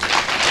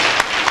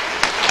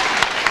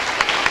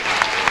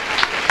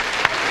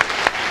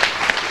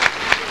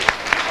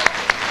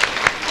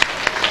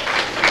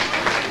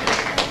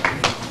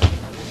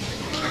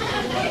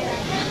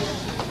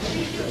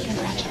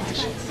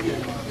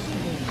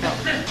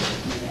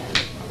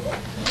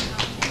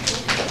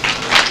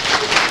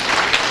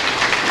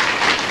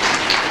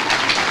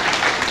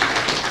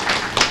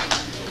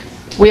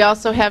 We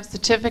also have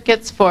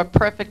certificates for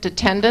perfect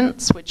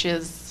attendance, which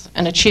is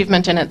an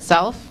achievement in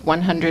itself,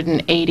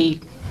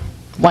 180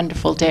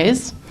 wonderful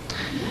days.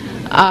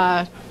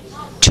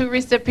 2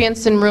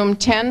 recipients in room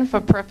 10 for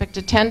perfect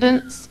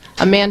attendance,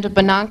 Amanda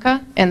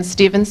Bonanca, and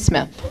Stephen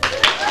Smith.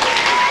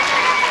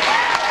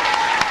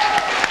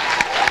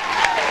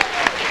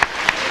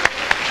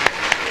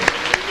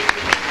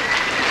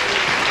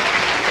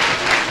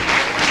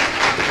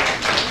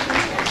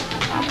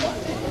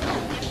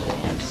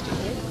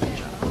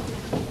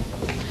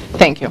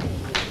 Thank you.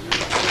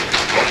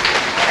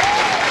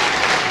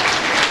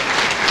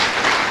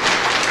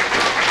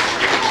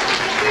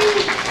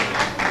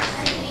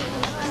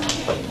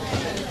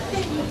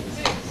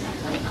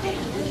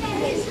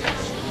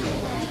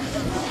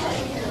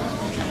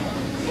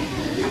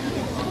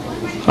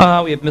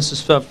 We have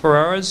Mrs.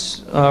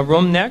 Ferrara's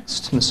room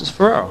next. Mrs.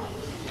 Ferrara.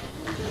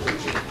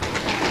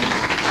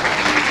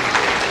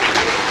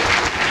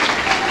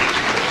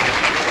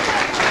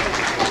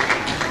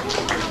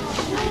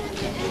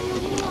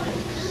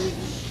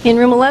 In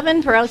room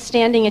 11, for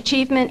outstanding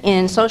achievement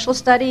in social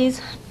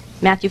studies,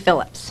 Matthew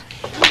Phillips.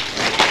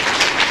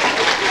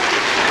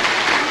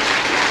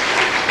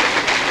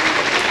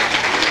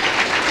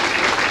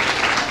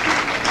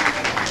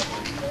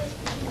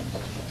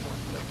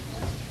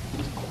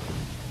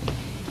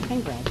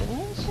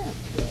 Congratulations.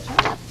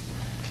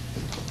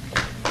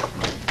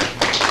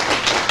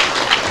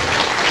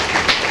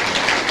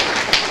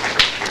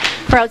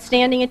 For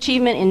outstanding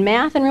achievement in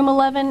math in room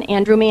 11,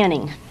 Andrew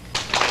Manning.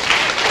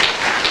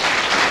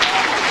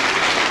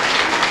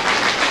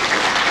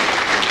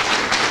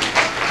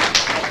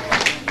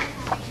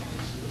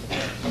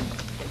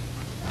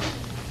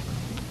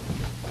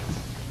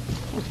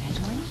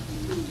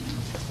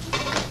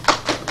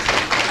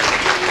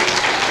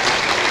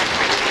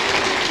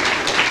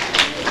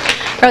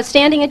 For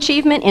outstanding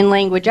achievement in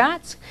language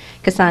arts,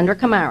 Cassandra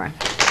Kamara.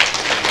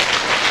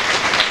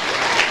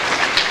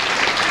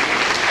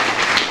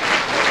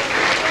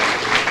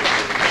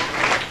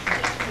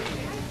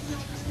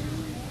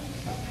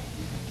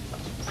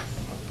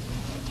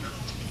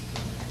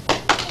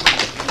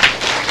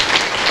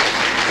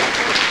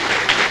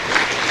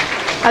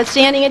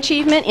 Outstanding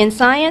achievement in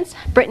science,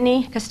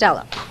 Brittany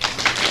Costello.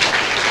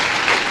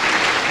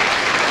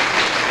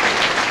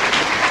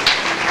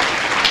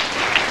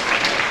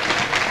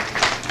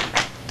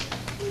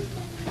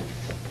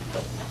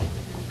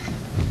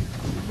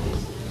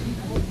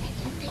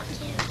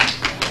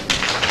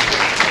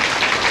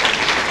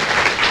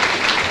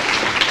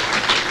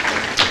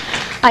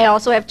 I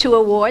also have 2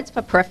 awards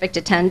for perfect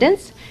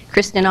attendance,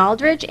 Kristen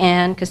Aldridge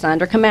and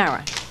Cassandra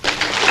Kamara.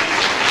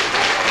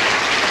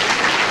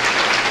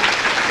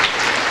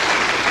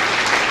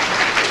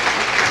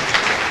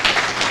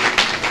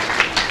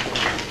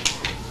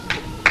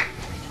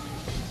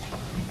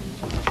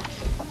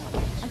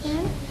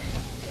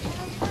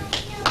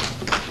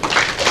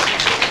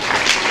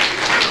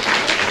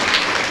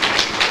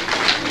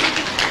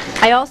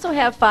 I also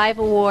have 5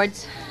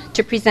 awards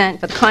to present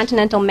for the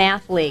Continental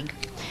Math League.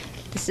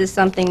 This is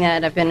something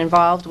that I've been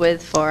involved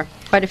with for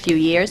quite a few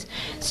years.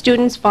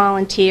 Students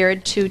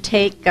volunteered to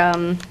take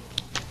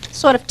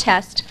sort of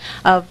test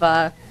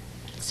of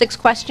 6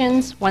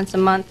 questions once a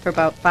month for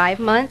about 5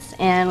 months,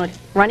 and a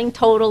running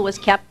total was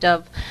kept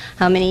of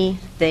how many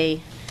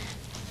they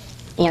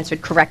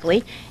answered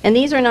correctly. And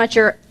these are not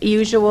your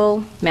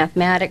usual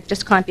mathematic,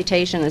 just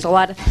computation. There's a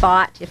lot of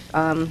thought. If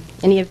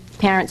any of the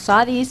parents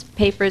saw these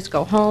papers,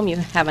 go home, you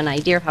have an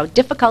idea of how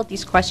difficult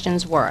these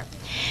questions were.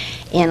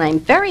 And I'm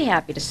very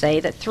happy to say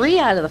that 3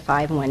 out of the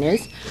 5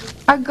 winners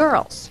are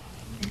girls.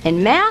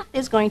 And math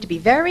is going to be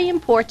very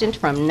important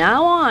from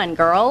now on,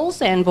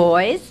 girls and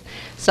boys,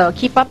 so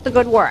keep up the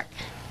good work.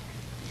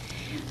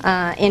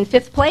 In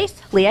 5th place,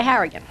 Leah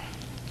Harrigan.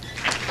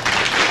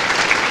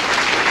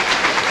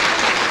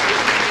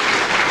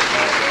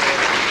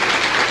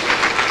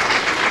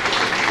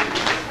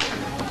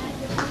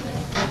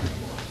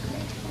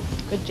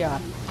 Good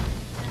job.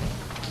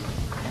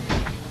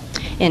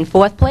 In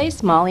 4th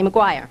place, Molly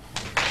McGuire.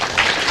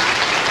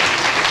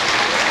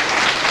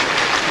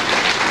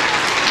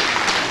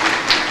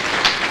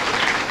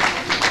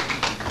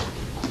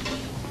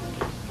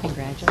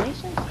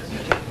 Congratulations.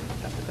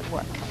 Good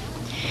work.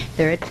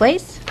 3rd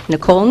place,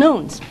 Nicole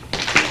Noons.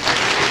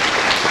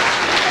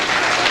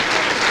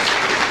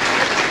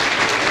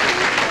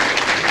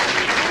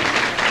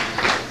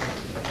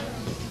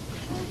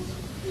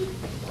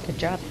 Good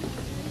job.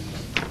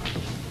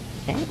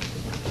 Okay.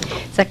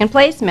 2nd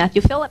place,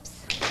 Matthew Phillips.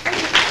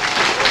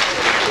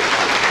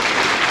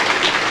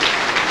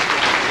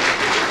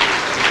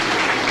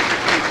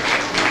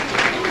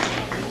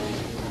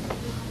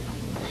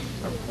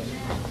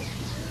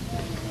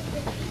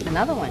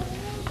 Another one.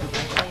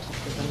 Congratulations,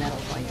 there's a medal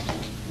for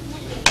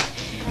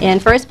you. In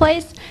 1st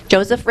place,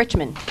 Joseph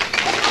Richmond.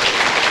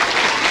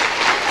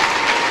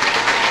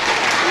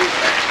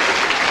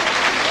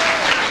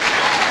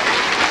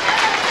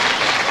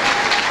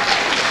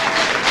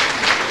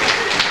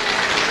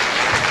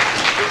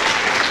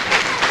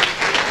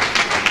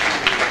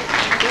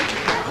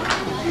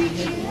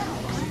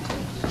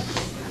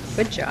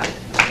 Good job.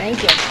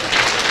 Thank you.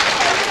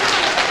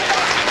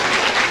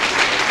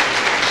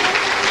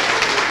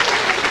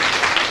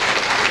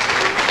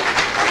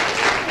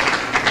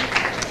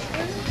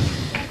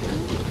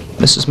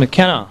 Mrs.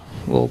 McKenna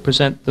will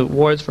present the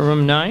awards for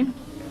room 9.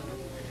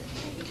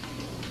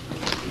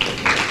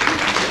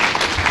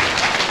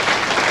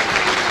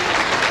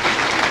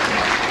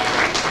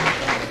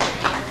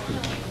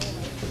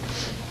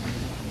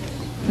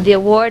 The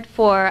award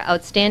for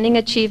Outstanding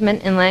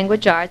Achievement in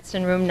Language Arts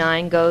in room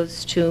 9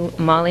 goes to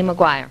Molly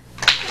McGuire.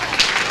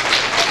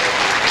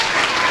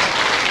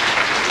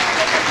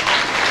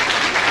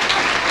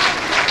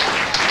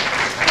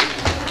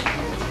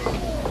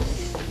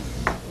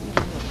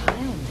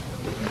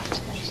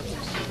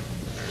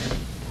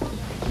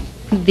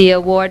 The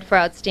award for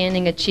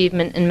Outstanding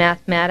Achievement in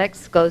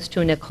Mathematics goes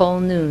to Nicole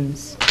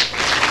Nunes.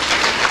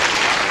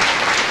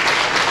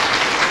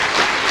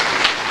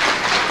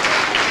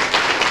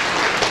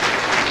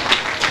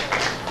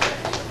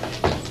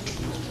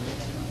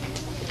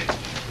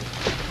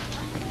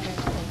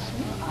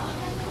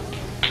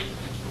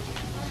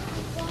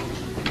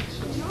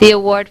 The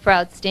award for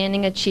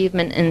Outstanding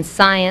Achievement in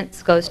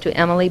Science goes to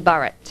Emily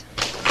Burrett.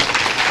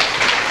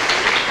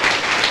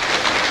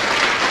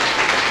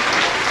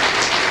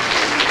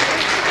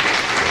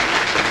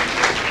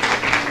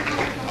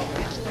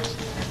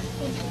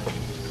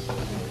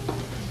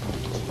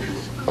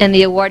 And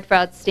the award for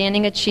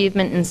Outstanding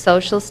Achievement in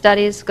Social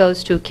Studies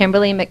goes to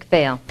Kimberly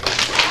McPhail.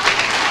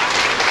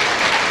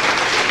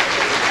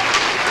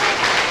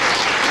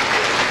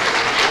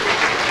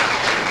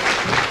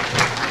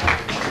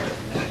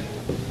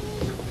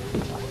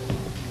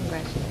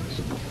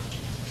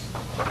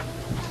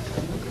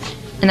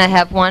 And I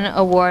have one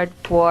award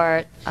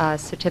for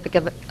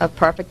Certificate of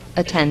Perfect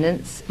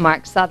Attendance,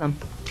 Mark Southam.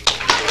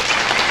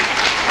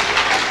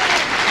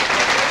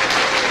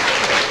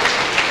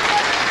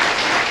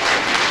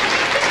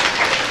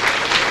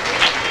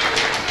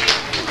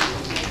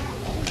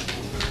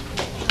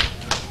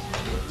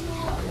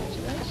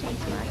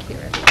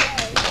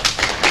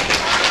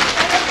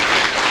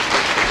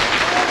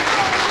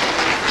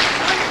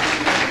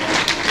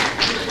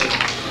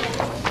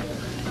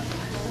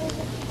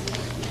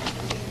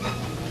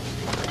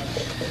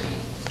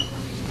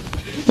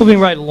 Moving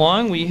right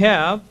along, we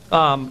have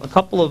a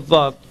couple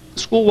of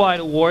school-wide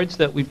awards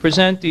that we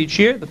present each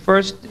year. The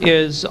first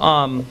is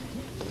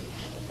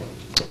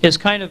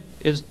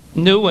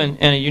new and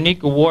a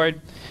unique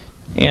award,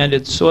 and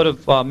it's sort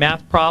of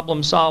math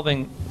problem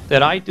solving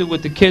that I do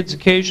with the kids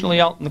occasionally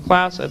out in the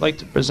class. I'd like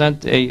to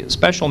present a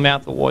special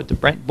math award to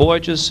Brent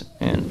Borges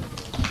and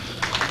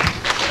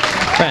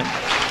Brent.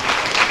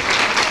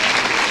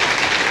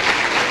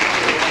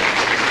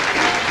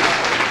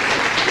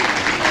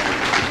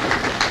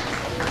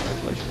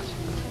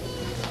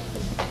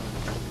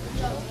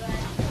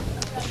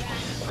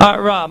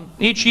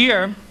 Each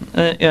year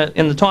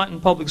in the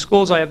Taunton Public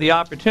Schools, I have the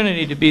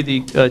opportunity to be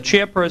the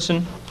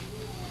chairperson,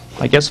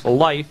 I guess for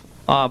life,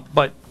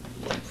 but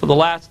for the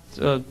last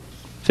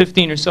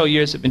 15 or so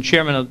years I've been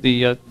chairman of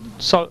the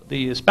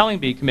Spelling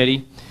Bee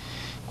Committee,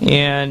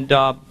 and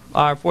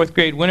our fourth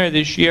grade winner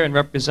this year and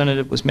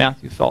representative was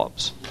Matthew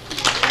Phillips.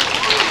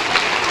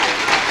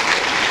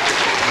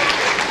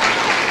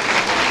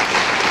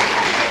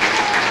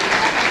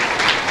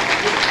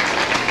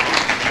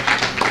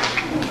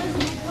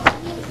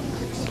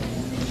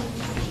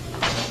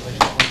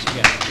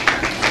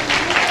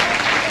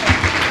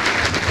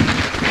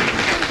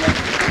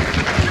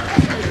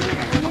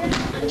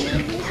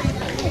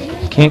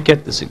 Can't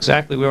get this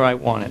exactly where I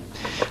want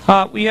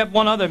it. We have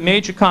one other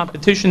major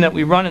competition that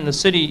we run in the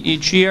city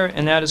each year,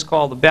 and that is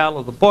called the Battle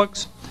of the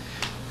Books.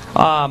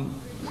 For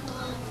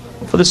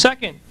the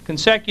second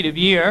consecutive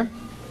year,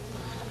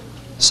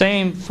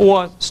 same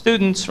 4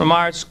 students from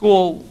our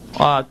school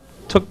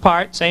took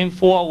part. Same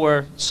 4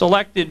 were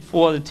selected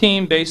for the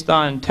team based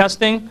on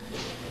testing,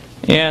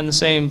 and the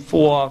same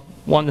 4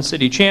 won the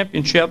city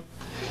championship.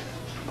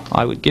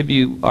 I would give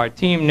you our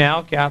team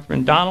now: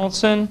 Catherine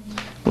Donaldson,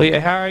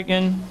 Leah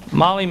Harrigan,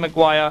 Molly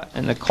McGuire,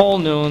 and Nicole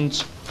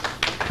Nunes.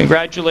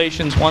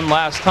 Congratulations one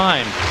last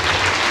time.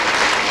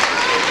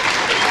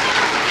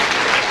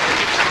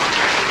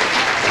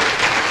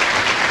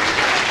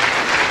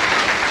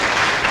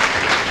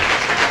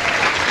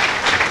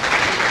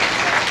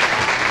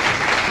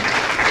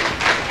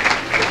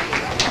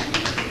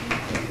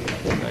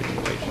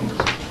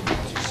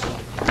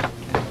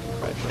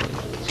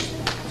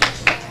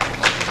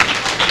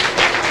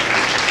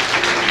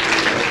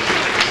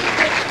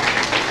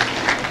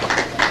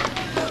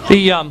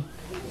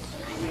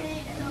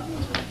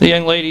 The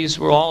young ladies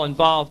were all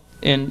involved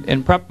in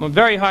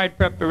very hard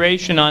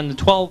preparation on the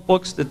 12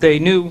 books that they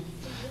knew.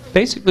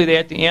 Basically, they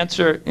had to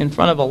answer in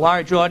front of a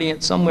large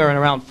audience somewhere in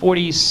around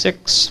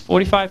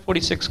 45,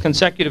 46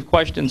 consecutive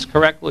questions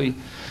correctly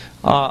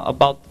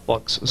about the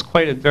books. It was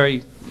quite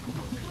a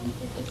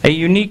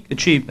unique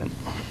achievement.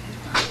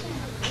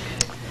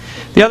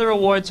 The other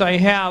awards I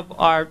have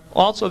are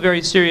also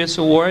very serious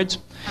awards.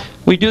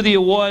 We do the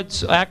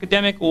awards,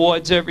 academic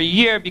awards, every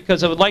year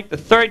because I would like the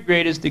third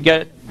graders to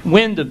get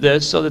wind of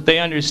this so that they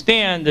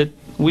understand that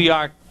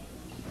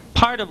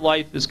part of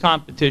life is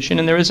competition,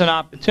 and there is an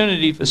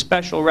opportunity for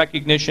special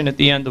recognition at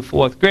the end of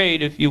fourth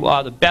grade if you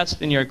are the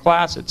best in your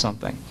class at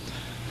something.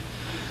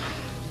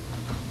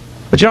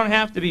 But you don't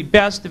have to be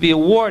best to be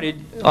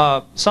awarded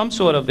some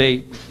sort of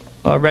a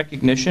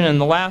recognition. And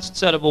the last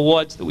set of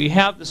awards that we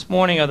have this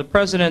morning are the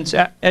President's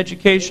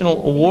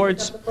Educational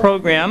Awards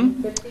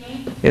Program.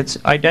 It's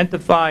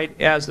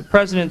identified as the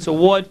President's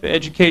Award for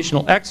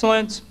Educational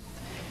Excellence.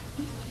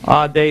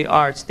 They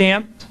are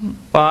stamped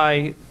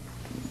by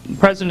the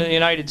President of the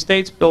United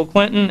States, Bill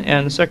Clinton,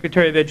 and the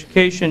Secretary of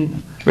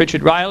Education,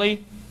 Richard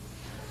Riley.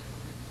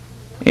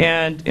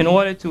 And in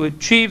order to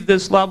achieve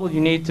this level,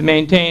 you need to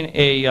maintain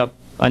a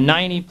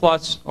 90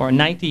 plus or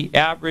 90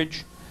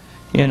 average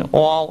in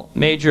all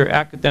major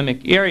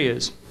academic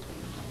areas.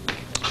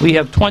 We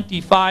have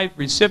 25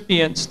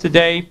 recipients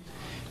today,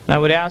 and I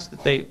would ask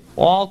that they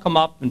all come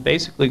up and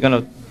basically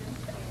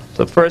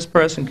the first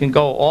person can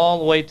go all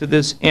the way to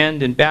this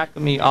end and back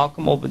of me. I'll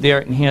come over there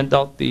and hand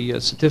out the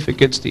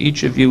certificates to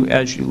each of you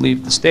as you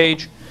leave the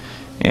stage,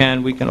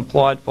 and we can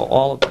applaud for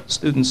all of the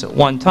students at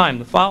one time.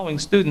 The following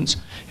students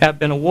have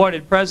been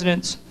awarded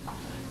President's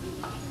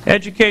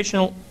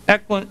Educational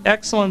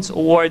Excellence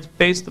Awards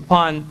based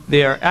upon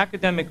their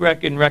academic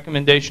record and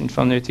recommendation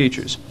from their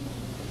teachers.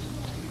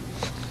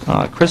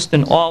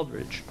 Kristen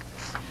Aldridge,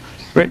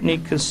 Brittany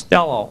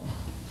Costello.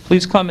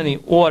 Please come in the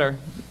order.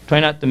 Try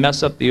not to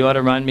mess up the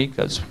order on me,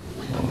 because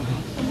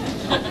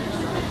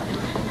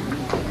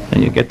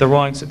then you get the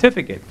wrong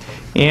certificate.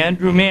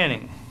 Andrew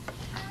Manning,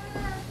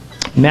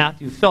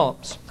 Matthew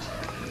Phillips,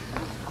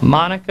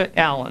 Monica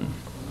Allen,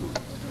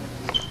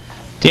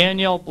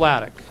 Danielle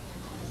Bladdock,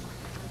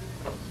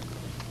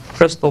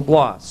 Crystal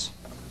Bloss,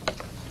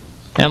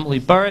 Emily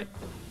Burrett,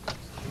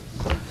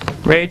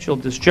 Rachel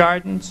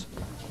Desjardins,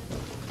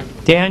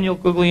 Daniel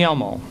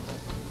Guglielmo,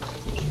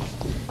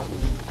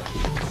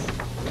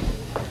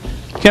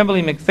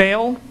 Kimberly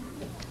McPhail,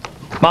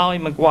 Molly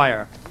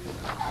McGuire,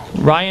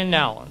 Ryan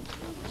Nowland,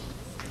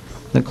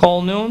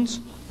 Nicole Nunes,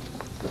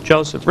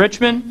 Joseph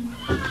Richmond,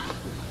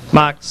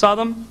 Mark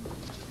Southam,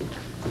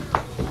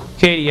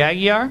 Katie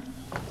Aguiar,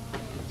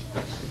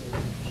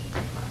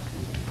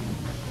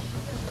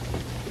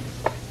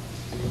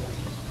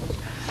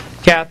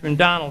 Catherine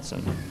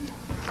Donaldson,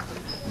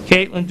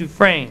 Caitlin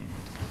Dufresne,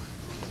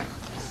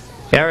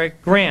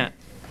 Eric Grant,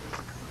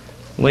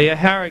 Leah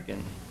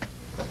Harrigan,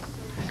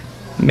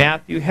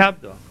 Matthew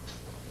Hebda,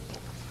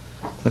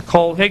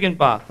 Nicole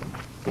Higginbotham,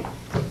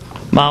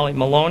 Molly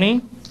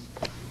Maloney,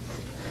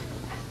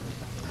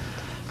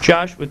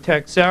 Joshua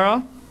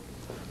Texera,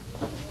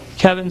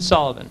 Kevin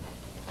Sullivan.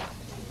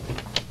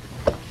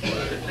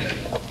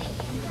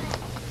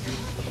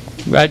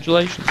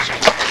 Congratulations.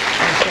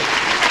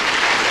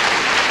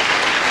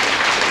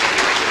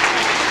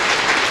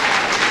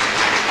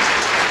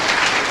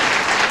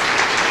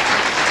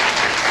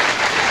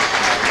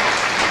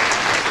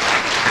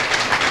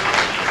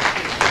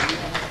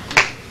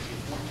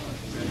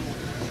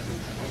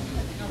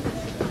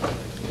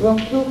 Room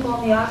 2,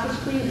 call the office,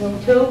 please.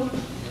 Room 2.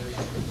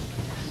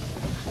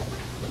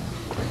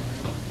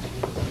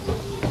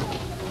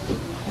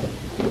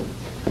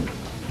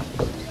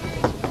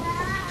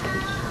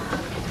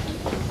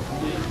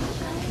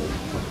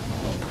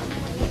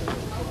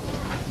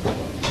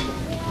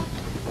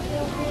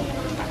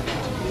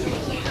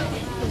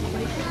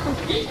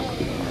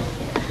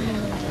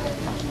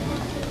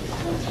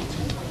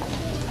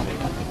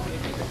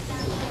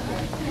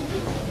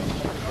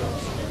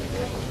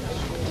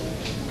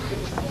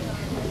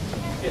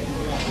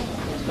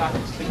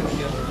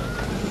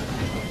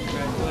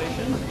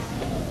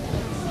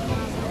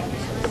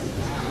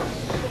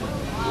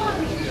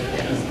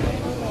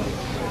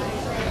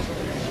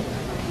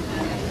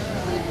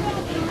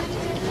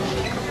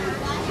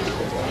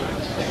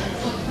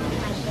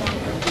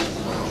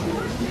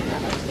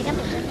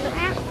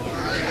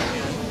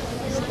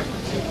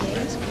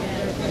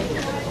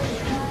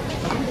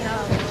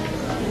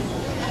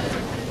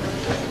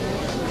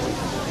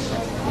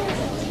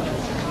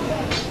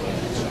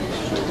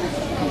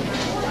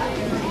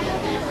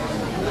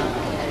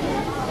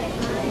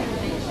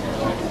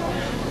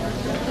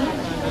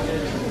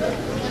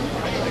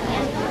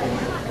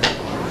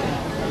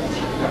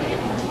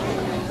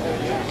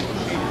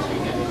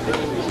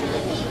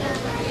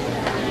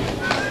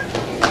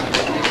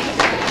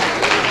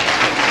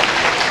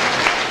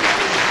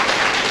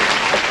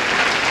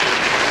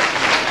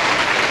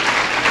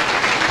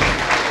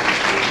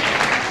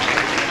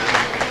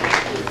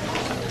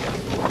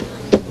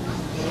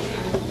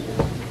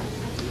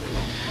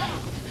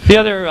 The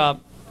other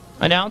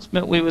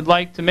announcement we would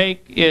like to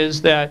make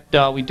is that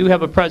we do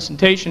have a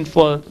presentation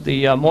for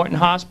the Morton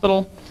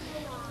Hospital.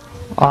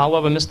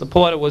 However, Mr.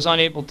 Porter was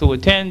unable to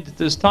attend at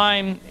this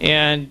time,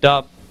 and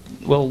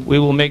we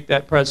will make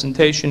that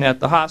presentation at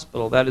the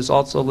hospital. That is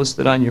also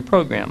listed on your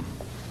program.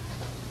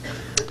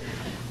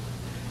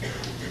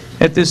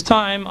 At this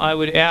time, I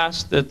would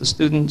ask that the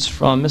students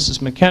from Mrs.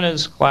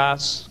 McKenna's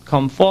class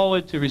come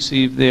forward to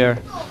receive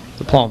their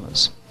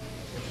diplomas.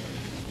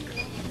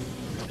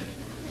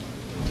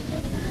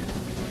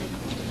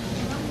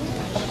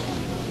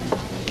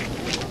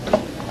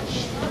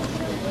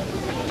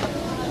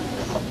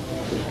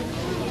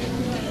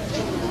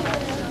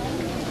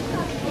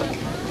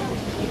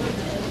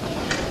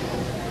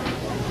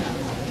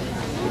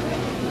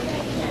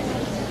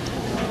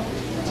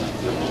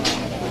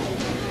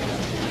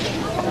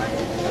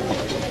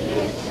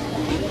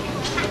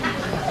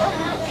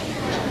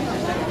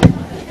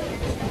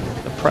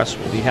 press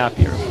will be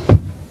happier.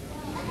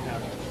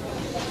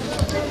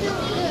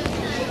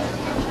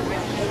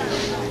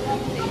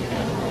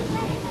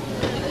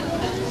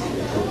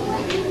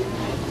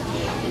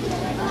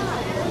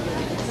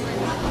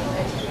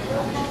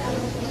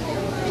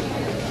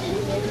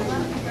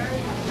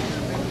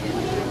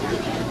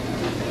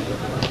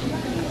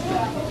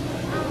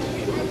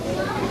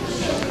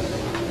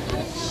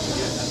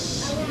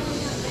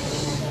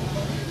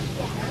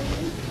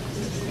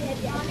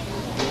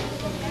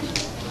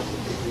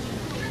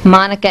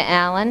 Monica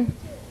Allen.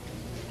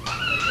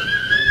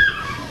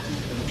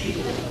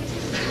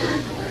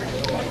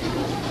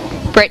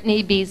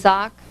 Brittany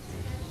Bezok.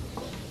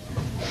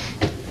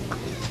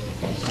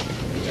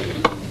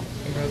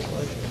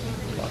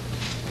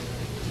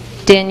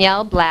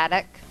 Danielle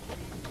Bladdock.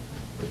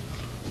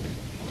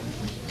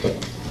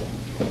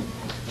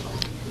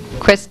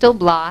 Crystal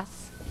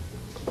Bloss.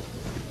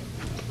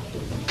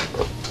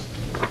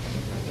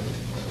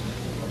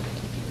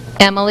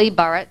 Emily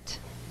Burrett.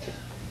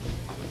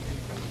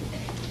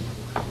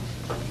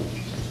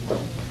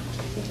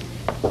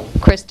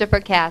 Christopher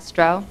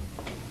Castro.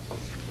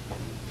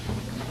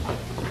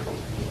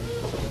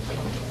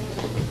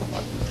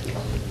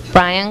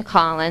 Brian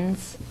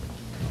Collins.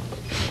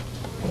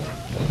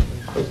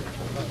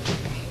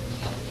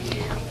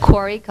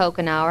 Corey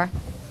Kokenauer.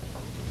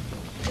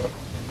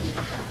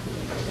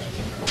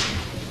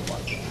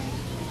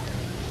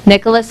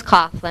 Nicholas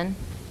Coughlin.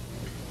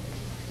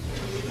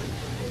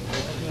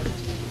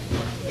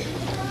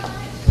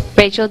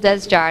 Rachel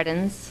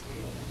Desjardins.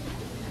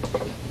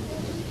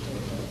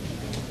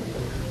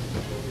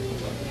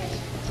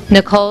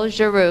 Nicole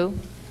Giroux.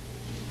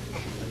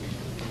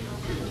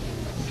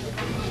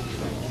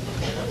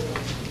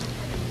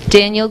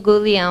 Daniel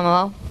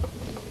Guglielmo.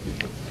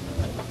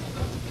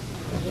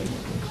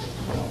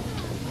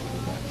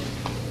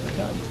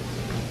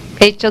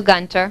 Rachel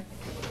Gunter.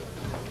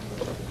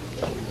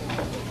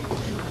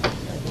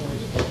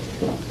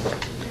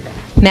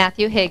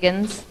 Matthew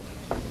Higgins.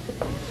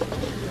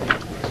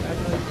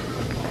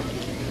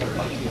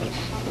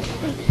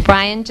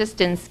 Brian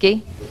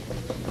Justinsky.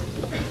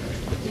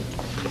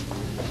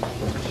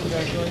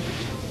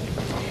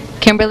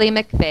 Kimberly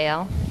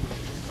McPhail.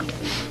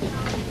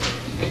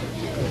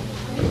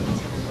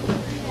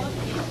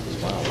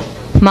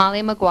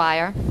 Molly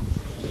McGuire.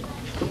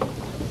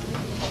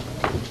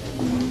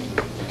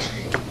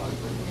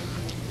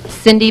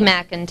 Cindy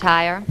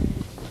McIntyre.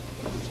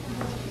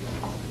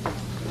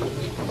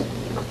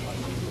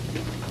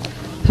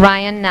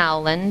 Ryan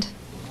Nowland.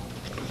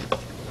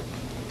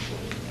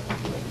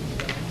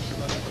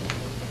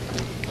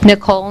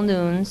 Nicole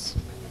Nunes.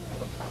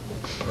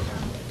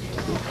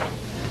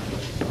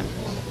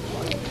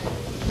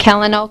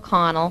 Kellen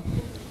O'Connell.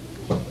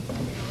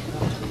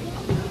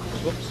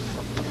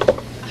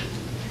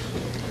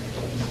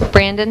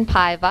 Brandon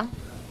Paiva.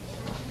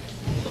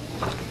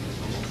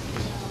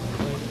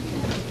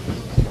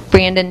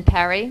 Brandon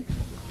Perry.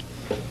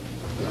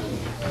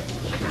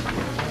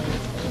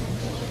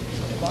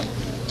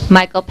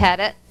 Michael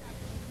Pettit.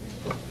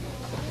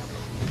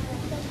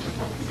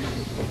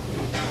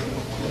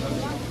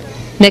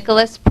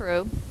 Nicholas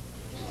Prue.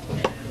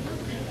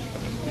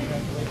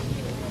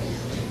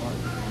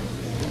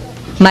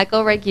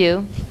 Michael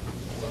Regue.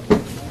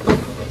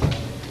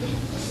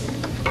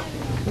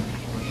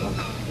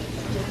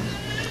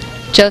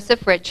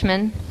 Joseph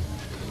Richmond.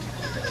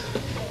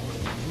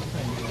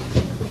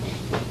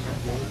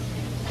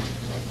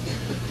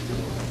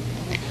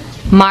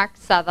 Mark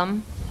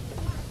Southam.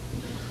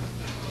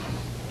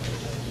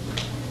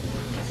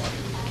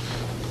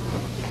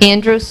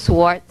 Andrew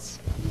Swartz.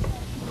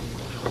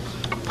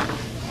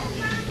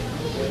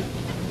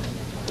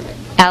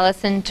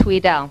 Allison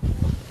Tweedell.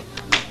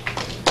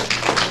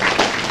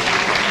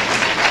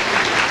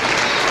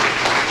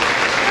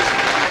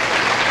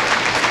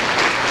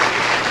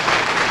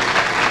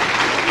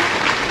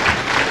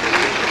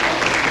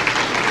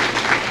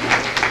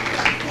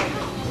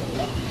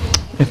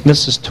 If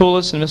Mrs.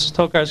 Toulis and Mrs.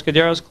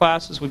 Tocar-Scudero's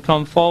classes would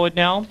come forward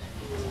now.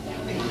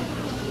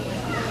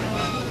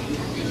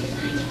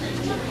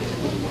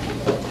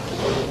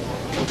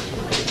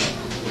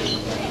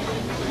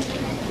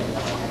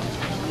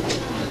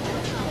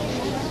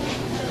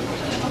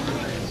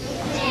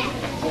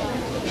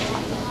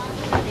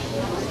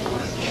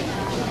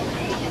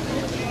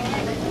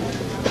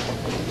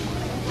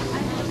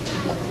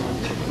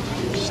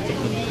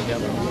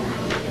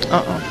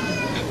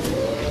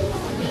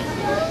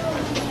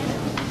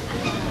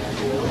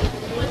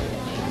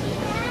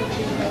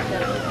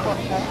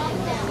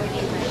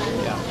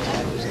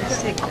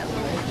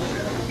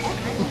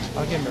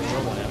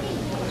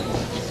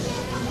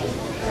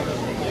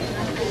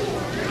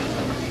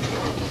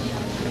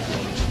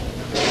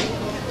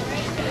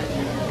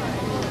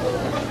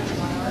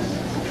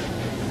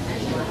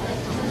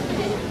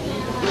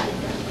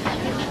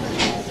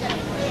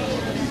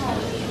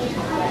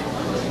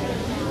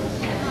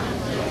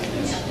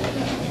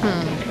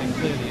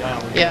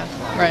 Yeah,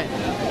 right.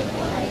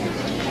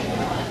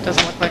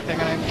 Doesn't look like they're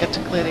going to get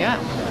to clear the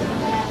aisle.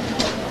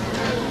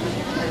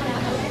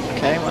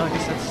 Okay, well, I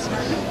guess that's...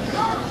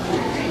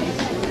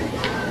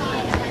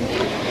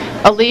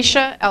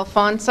 Alicia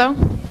Alfonso.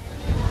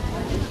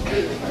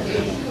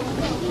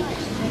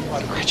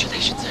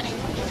 Congratulations, honey.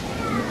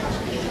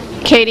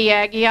 Katie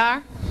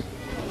Aguiar.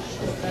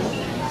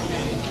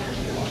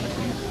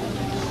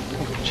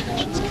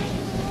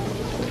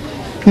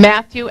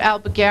 Matthew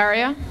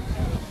Albagaria.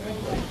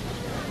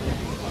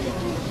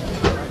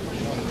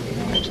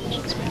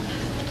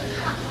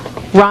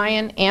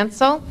 Ryan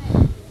Ansel.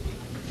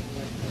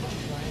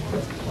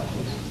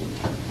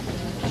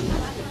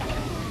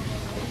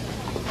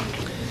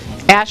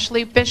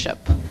 Ashley Bishop.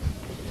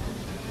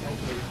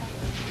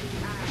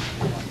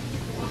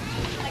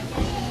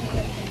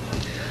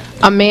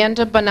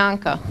 Amanda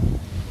Bonanca.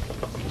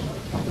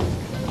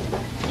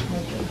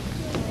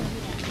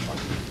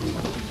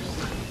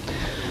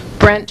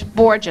 Brent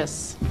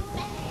Borges.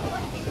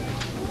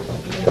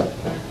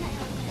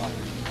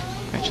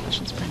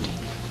 Congratulations, Brent.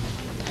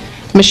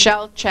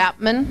 Michelle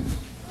Chapman.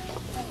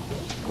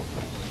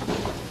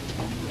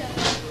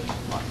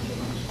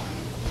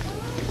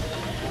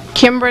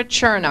 Kimbra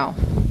Chernow.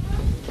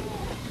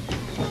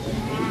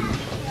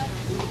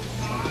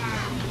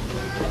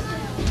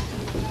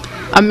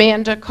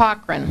 Amanda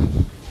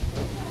Cochran.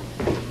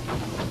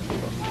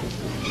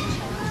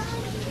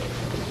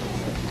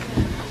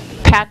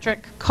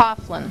 Patrick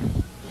Coughlin.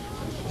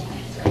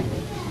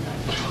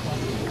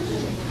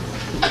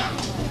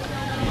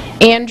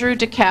 Andrew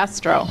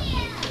DeCastro.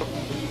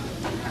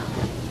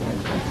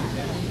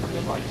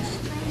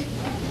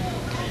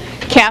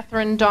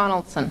 Catherine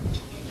Donaldson.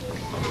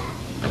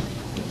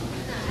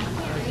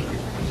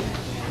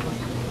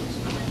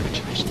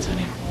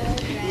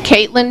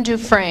 Caitlin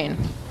Dufresne.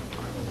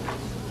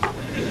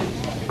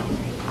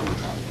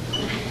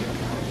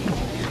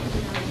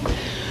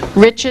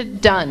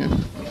 Richard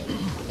Dunn.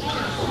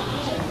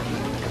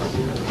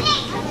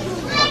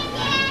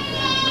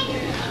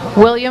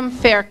 William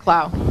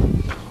Fairclough.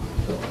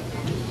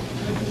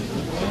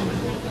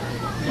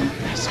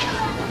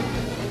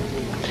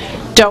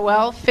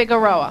 Joel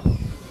Figueroa.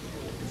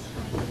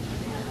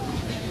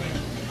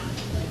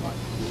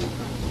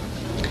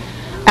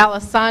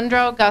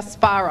 Alessandro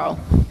Gasparo.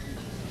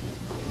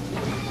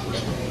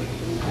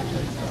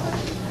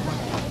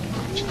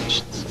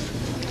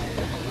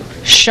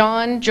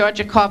 Sean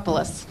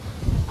Georgikopoulos.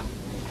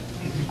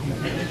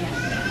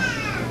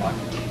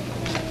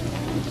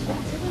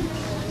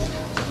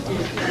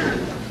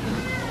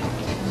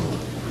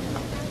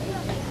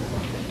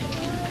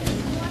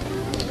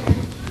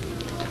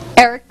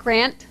 Eric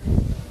Grant.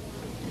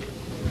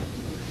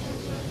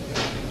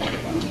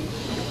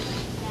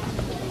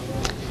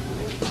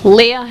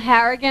 Leah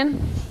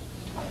Harrigan.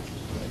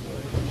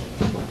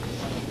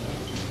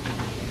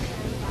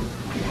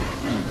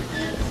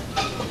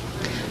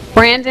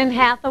 Brandon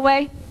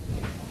Hathaway.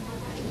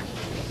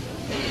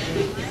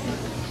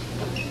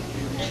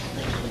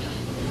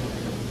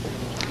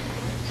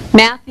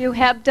 Matthew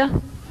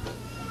Hebda.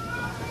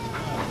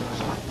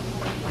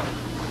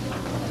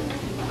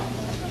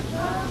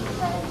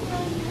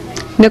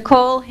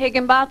 Nicole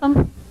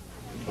Higginbotham.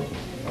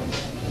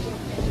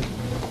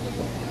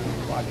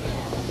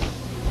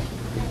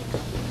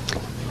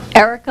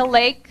 Erica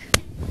Lake.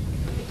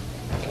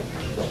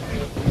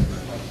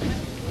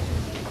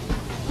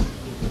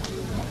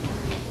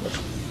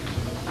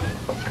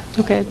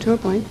 Okay, to a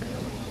blank.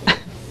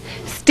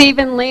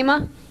 Stephen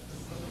Lima.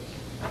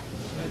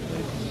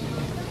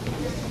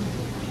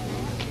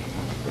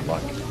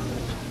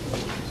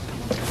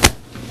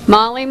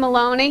 Molly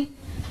Maloney.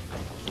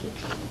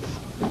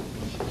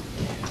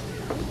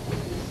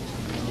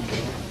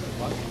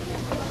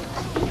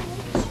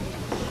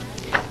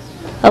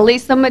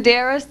 Elisa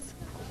Medeiros.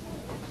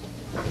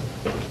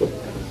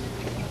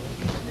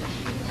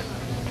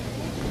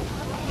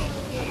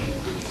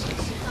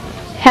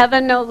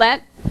 Heather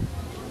Nolette.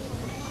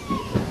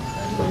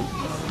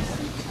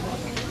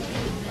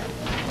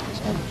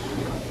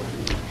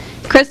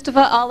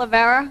 Christopher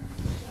Oliveira.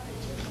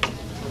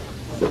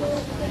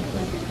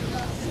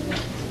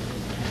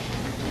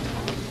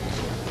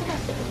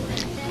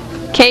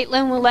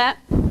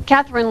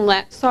 Catherine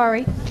Willette,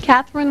 sorry.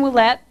 Catherine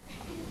Willette.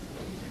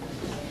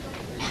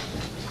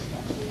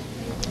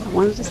 I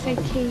wanted to say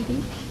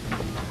Katie.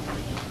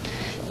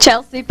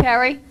 Chelsea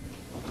Perry.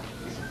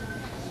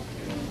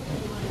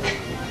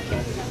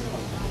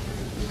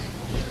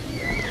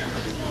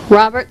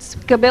 Robert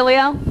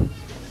Scabilio.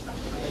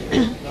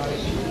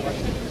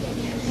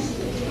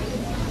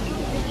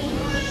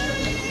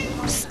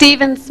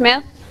 Stephen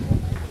Smith.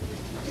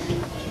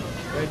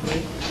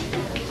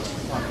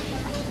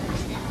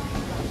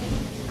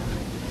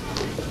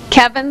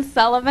 Kevin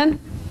Sullivan.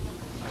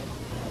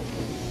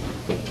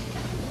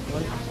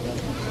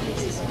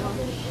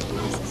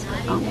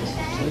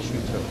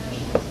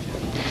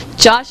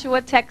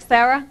 Joshua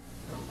Texera.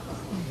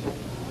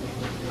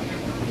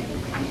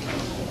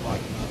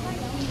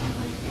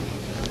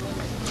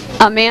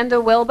 Amanda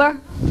Wilbur.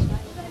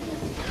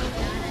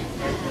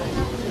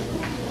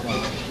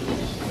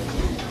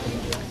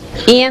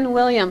 Ian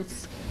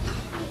Williams.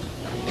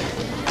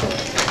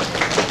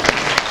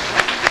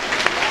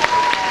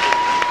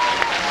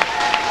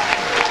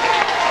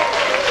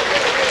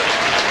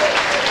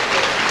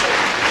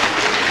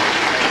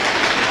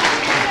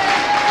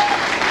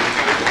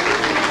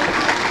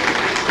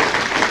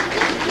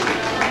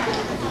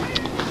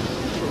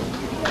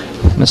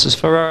 Mrs.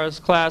 Ferrara's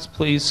class,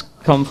 please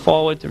come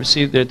forward to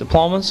receive their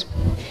diplomas.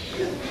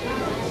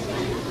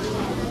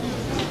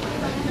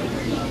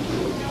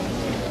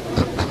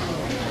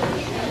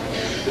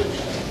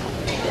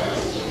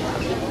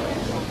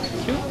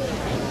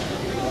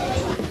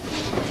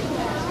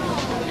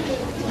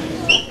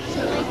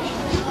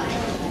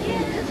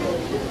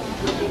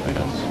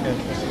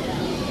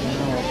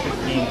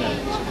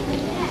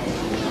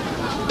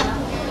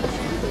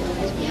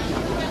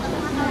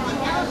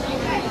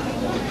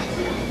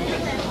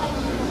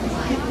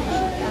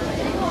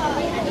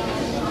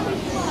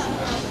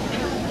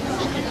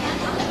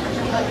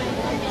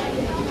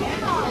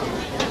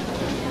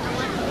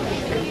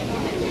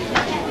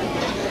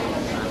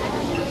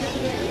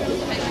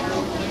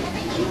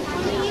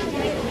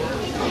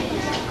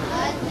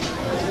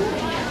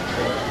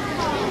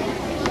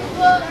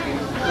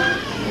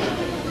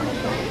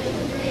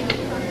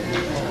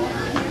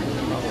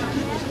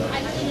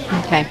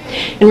 Okay.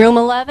 In room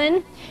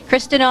 11,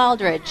 Kristen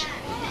Aldridge.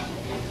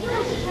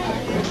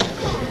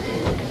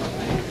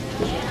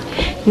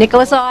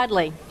 Nicholas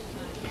Audley.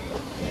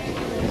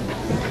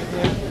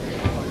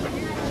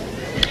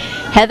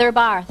 Heather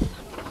Barth.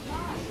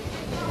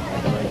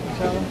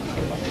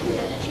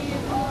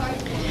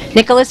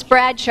 Nicholas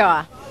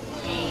Bradshaw.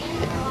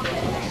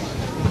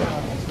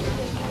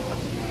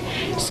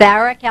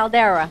 Sarah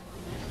Caldera.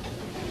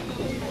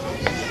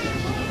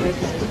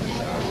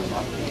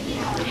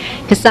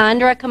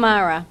 Cassandra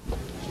Kamara.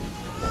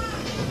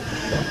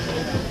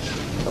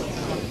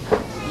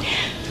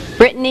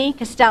 Brittany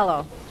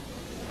Costello.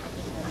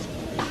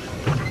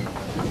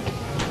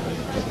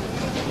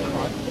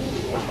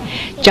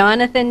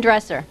 Jonathan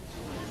Dresser.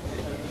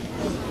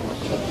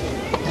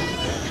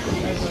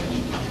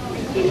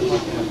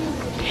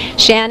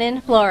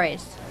 Shannon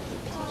Flores.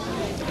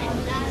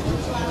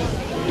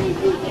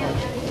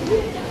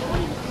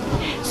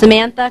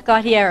 Samantha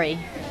Gautieri.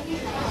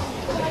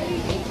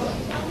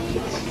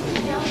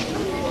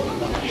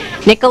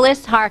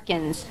 Nicholas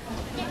Harkins.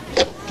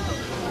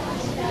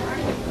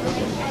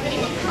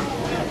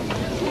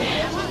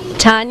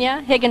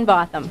 Tanya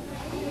Higginbotham.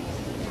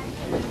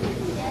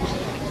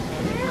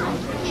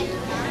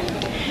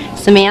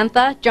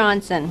 Samantha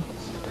Johnson.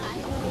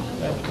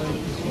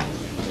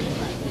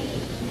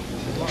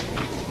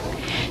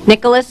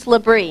 Nicholas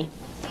Labrie.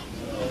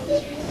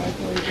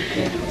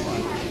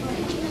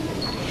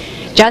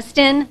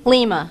 Justin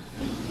Lima.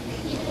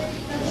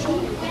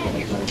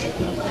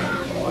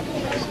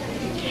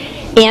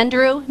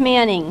 Andrew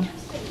Manning.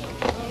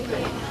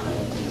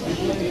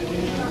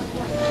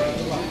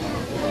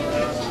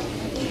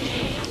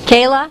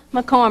 Kayla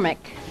McCormick.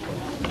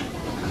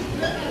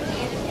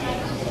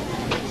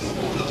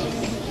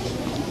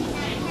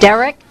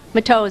 Derek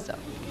Matozo.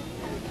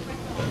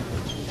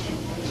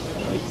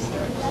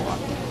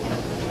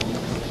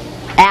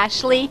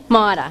 Ashley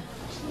Mata.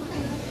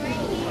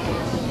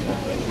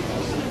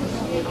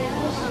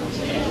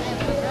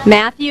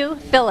 Matthew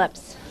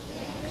Phillips.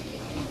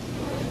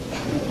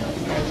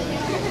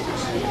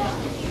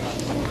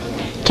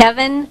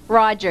 Kevin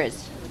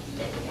Rogers.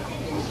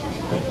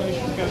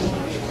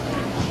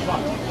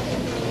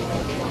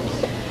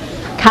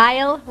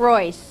 Kyle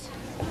Royce.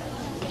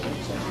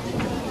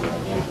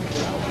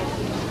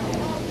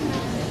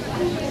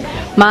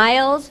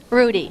 Miles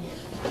Rudy.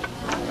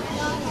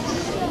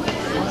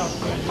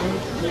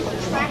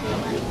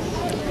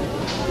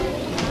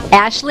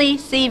 Ashley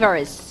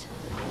Severs.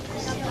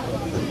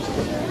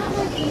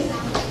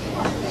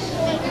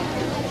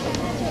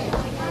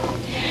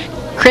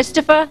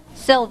 Christopher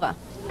Silva.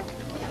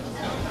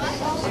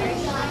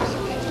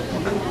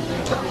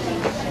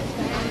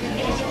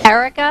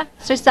 Erica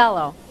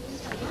Cercello.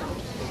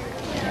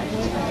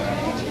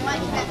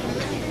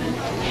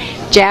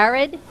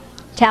 Jared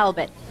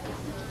Talbot.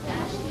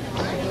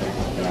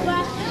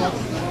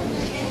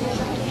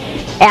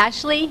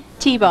 Ashley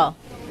Tebow.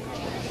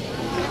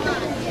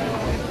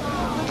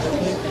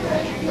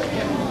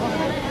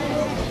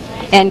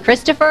 And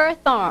Christopher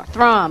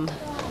Throm.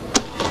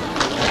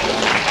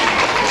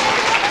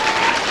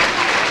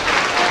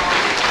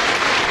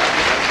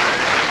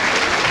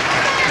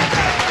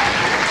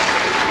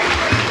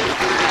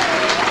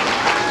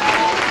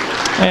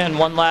 And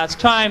one last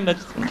time,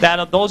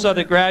 those are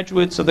the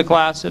graduates of the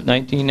class of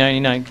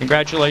 1999.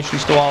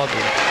 Congratulations to all of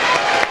you.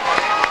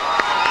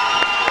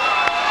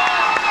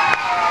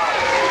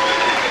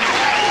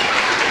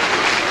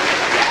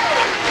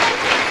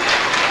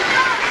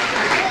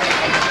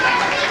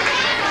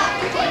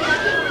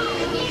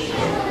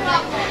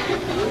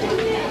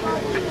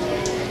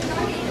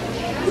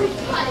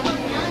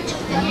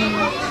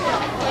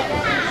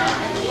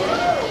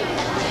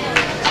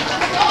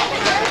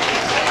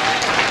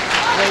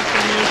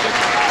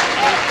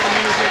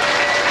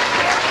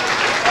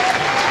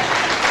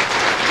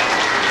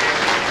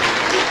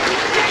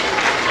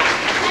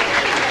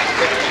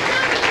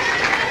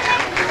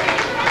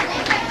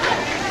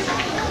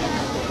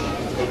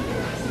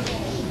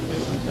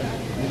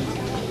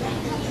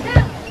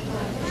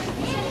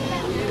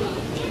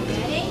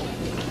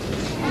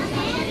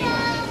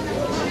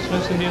 soon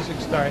as the music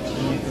starts,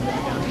 then you can go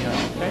down the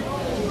aisle, okay?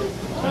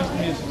 As soon as the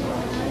music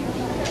starts.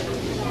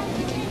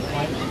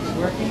 It's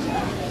working?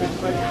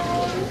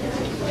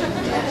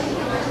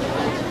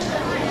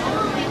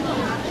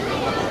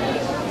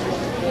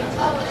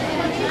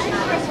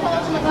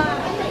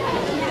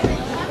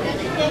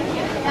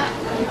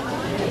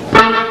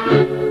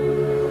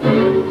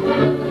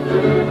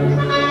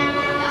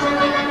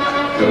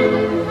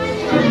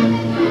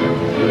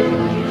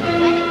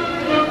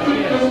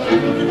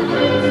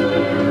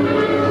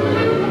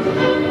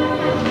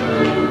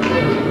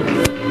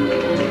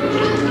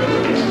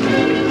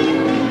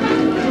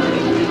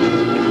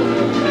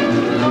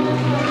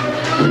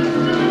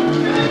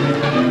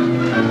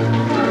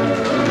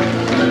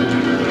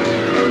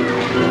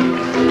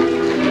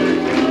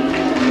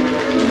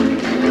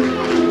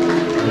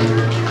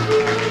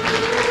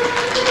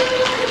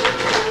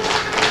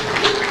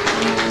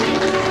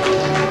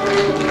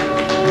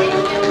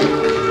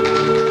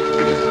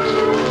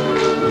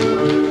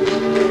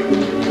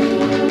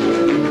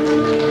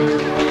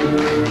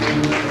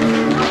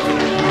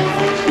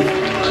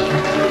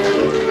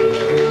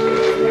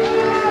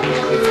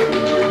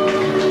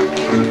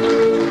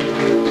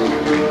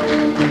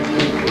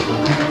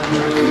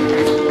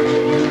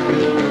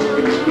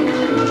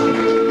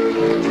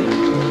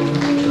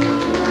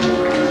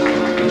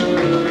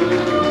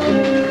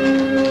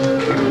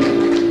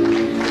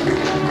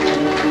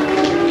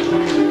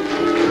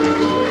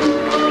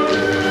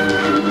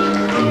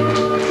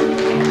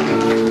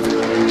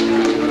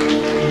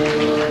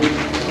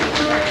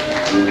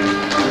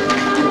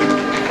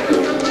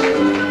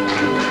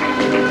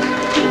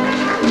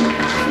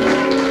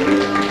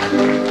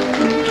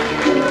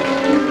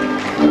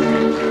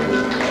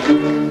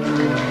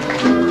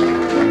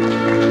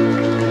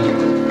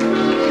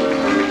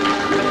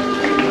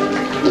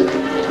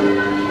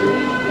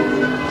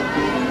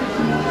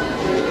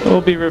 There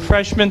will be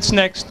refreshments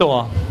next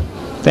door.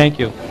 Thank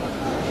you.